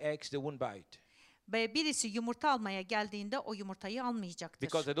to buy eggs, they won't buy it Ve birisi yumurta almaya geldiğinde o yumurtayı almayacaktır.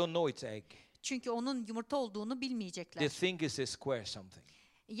 because they don't know it's egg. Çünkü onun yumurta olduğunu They bilmeyecekler. think it's a square something,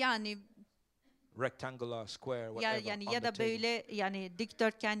 Yani rectangular, square, whatever. yani on ya the da table. böyle yani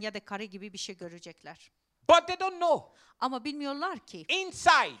dikdörtgen ya da kare gibi bir şey görecekler. But they don't know. Ama bilmiyorlar ki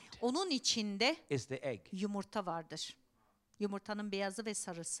Inside onun içinde is the egg. yumurta vardır. Yumurtanın beyazı ve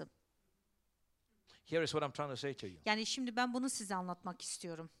sarısı. Here is what I'm trying to say to you. Yani şimdi ben bunu size anlatmak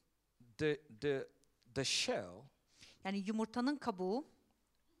istiyorum. The shell Yani yumurtanın kabuğu,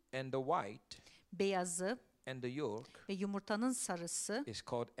 and the white beyazı and the yolk ve yumurtanın sarısı is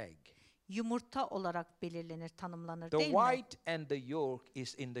called egg. yumurta olarak belirlenir, tanımlanır, The değil mi? white and the yolk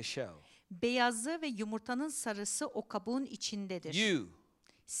is in the shell. Beyazı ve yumurtanın sarısı o kabuğun içindedir. You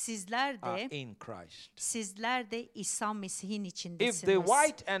Sizler are de in Christ. İsa Mesih'in If the içindesiniz.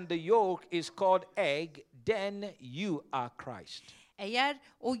 white and the yolk is called egg, then you are Christ. Eğer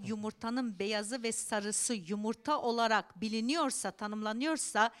o yumurtanın beyazı ve sarısı yumurta olarak biliniyorsa,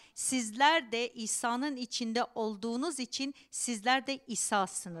 tanımlanıyorsa, sizler de İsa'nın içinde olduğunuz için sizler de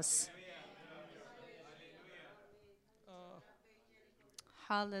İsa'sınız.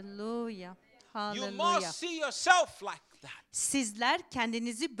 Hallelujah. You must Hallelujah. see yourself like that. Sizler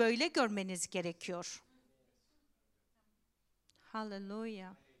kendinizi böyle görmeniz gerekiyor.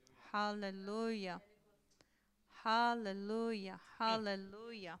 Hallelujah. Hallelujah. Hallelujah.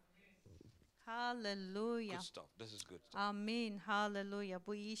 Hallelujah. Hallelujah. Good stuff. This is good stuff. Amin. Hallelujah.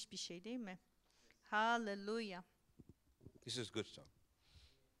 Bu iyi bir şey değil mi? Hallelujah. This is good stuff.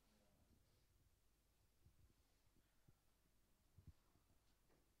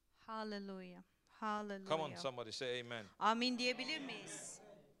 Hallelujah. Hallelujah. Come on, somebody say amen. Amin diyebilir miyiz?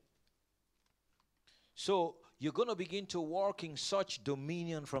 So you're going to begin to walk in such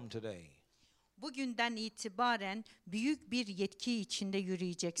dominion from today. Bugünden itibaren büyük bir yetki içinde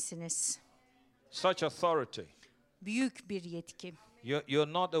yürüyeceksiniz. Such authority. Büyük bir yetki.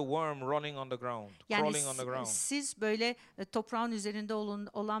 You're not a worm running on the ground, Yani crawling on the ground. siz böyle toprağın üzerinde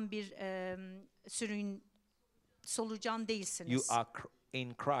olan bir sürün solucan değilsiniz. You are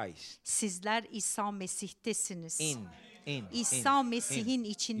in Christ. Sizler İsa Mesih'tesiniz. İsa in. Mesih'in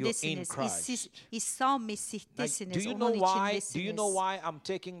içindesiniz. You're in Christ. Siz İsa Like, Mesih'tesiniz. do you Onun know why? içindesiniz. Do you know why I'm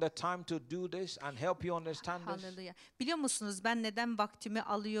taking the time to do this and help you understand this? Hallelujah. Biliyor musunuz ben neden vaktimi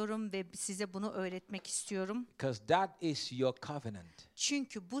alıyorum ve size bunu öğretmek istiyorum? Because that is your covenant.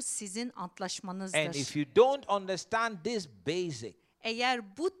 Çünkü bu sizin antlaşmanızdır. And if you don't understand this basic,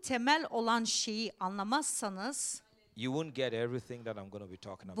 Eğer bu temel olan şeyi anlamazsanız, you won't get everything that I'm going to be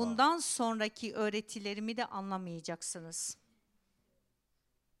talking about. bundan sonraki öğretilerimi de anlamayacaksınız.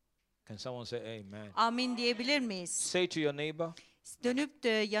 Can someone say amen? Amin diyebilir miyiz? Say to your neighbor, Dönüp de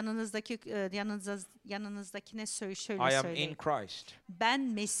yanınızdakine şöyle I am söyleyin. in Christ. Ben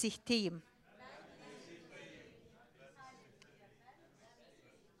Mesih'teyim.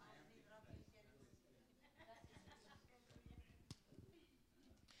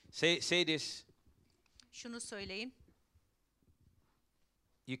 Say this. Şunu söyleyin.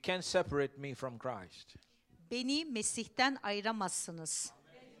 You can't separate me from Christ. Beni Mesih'ten ayıramazsınız.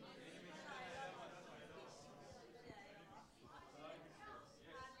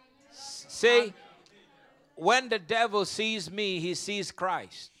 Say, when the devil sees me, he sees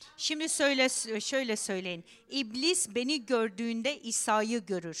Christ. Şimdi şöyle söyleyin. İblis beni gördüğünde İsa'yı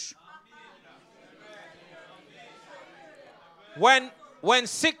görür. When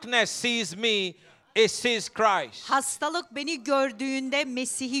sickness sees me, it sees Christ. Hastalık beni gördüğünde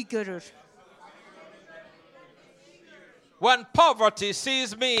Mesih'i görür. When poverty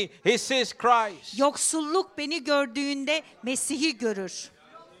sees me, he sees Christ. Yoksulluk beni gördüğünde Mesih'i görür.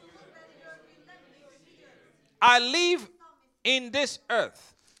 I live in this earth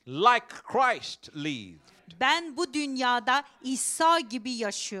like Christ lived. Ben bu dünyada İsa gibi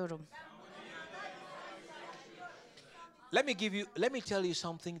yaşıyorum. Let me tell you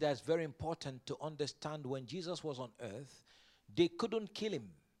something that's very important to understand. When Jesus was on earth, they couldn't kill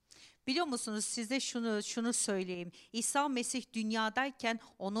him. Biliyor musunuz, size şunu söyleyeyim. İsa Mesih dünyadayken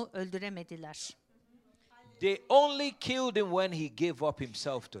onu öldüremediler. They only killed him when he gave up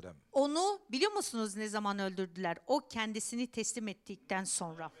himself to them. Onu biliyor musunuz ne zaman öldürdüler? O kendisini teslim ettikten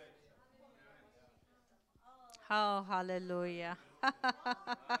sonra. Oh, hallelujah.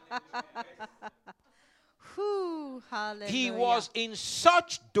 He was in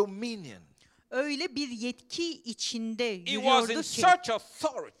such dominion. Öyle bir yetki içinde He was yürüyordu in ki. such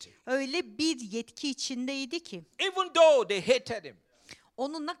authority. Öyle bir yetki içindeydi ki. Even though they hated him,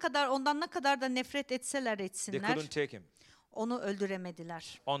 Ondan ne kadar da nefret etseler they etsinler, couldn't take him onu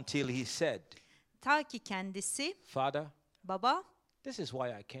öldüremediler. until he said, Ta ki kendisi, Father, baba, this is why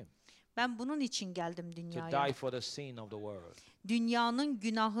I came, ben bunun için geldim to dünyaya. die for the sin of the world. Dünyanın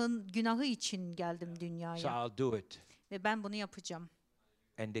günahı için geldim So dünyaya. I'll do it. Ve ben bunu yapacağım.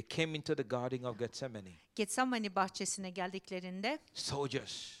 And they came into the Garden of Gethsemane. Getsemani bahçesine geldiklerinde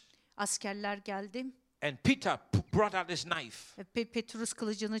Soldiers. askerler geldi. And Peter brought out his knife. Petrus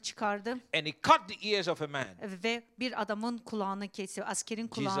kılıcını çıkardı And he cut the ears of a man. ve bir adamın kulağını kesti. Askerin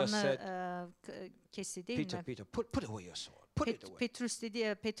kulağını kesti değil Peter, mi? Peter, put away your sword. Put it away. Petrus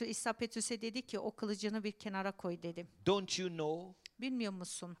dedi, İsa Petrus'e dedi ki o kılıcını bir kenara koy dedi. Don't you know Bilmiyor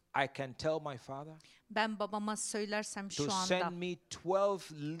musun? I can tell my father Ben babama söylersem to şu send anda me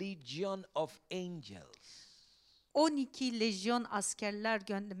 12 legion of angels. 12 lejyon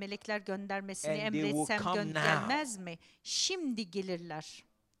melekler göndermesini And they will emretsem come göndermez mi? Şimdi gelirler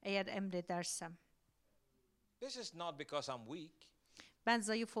eğer emredersem. This is not because I'm weak. Ben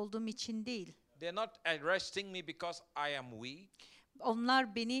zayıf olduğum için değil. They're not arresting me because I am weak.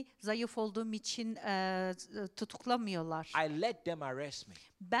 Onlar beni zayıf olduğum için tutuklamıyorlar. I let them arrest me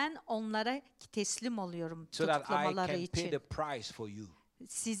Ben onlara teslim oluyorum so that I tutuklamaları can pay için. the price for you.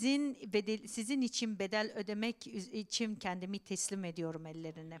 Sizin için bedel ödemek için kendimi teslim ediyorum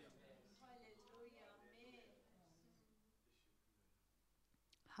ellerine.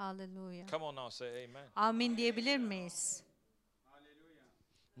 Hallelujah. Come on now, say amen. Amin diyebilir miyiz?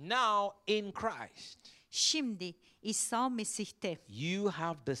 Now in Christ, Şimdi İsa Mesih'te, you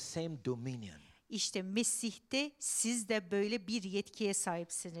have the same dominion. işte Mesih'te siz de böyle bir yetkiye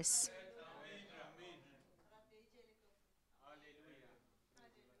sahipsiniz.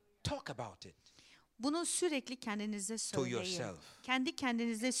 Talk about it Bunu sürekli kendinize to söyleyin. yourself. Kendi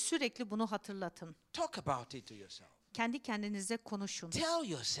kendinize sürekli bunu hatırlatın. Talk about it to yourself. Kendi kendinize konuşun. Tell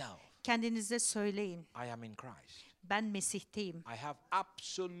yourself, Kendinize söyleyin. I am in Christ. Ben Mesih'teyim. I have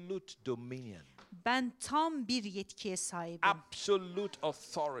absolute dominion, Ben tam bir yetkiye sahibim. absolute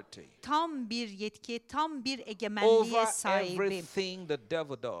authority Tam bir yetkiye, tam bir egemenliğe over sahibim. everything the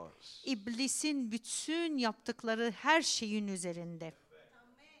devil does. İblisin bütün yaptıkları her şeyin üzerinde.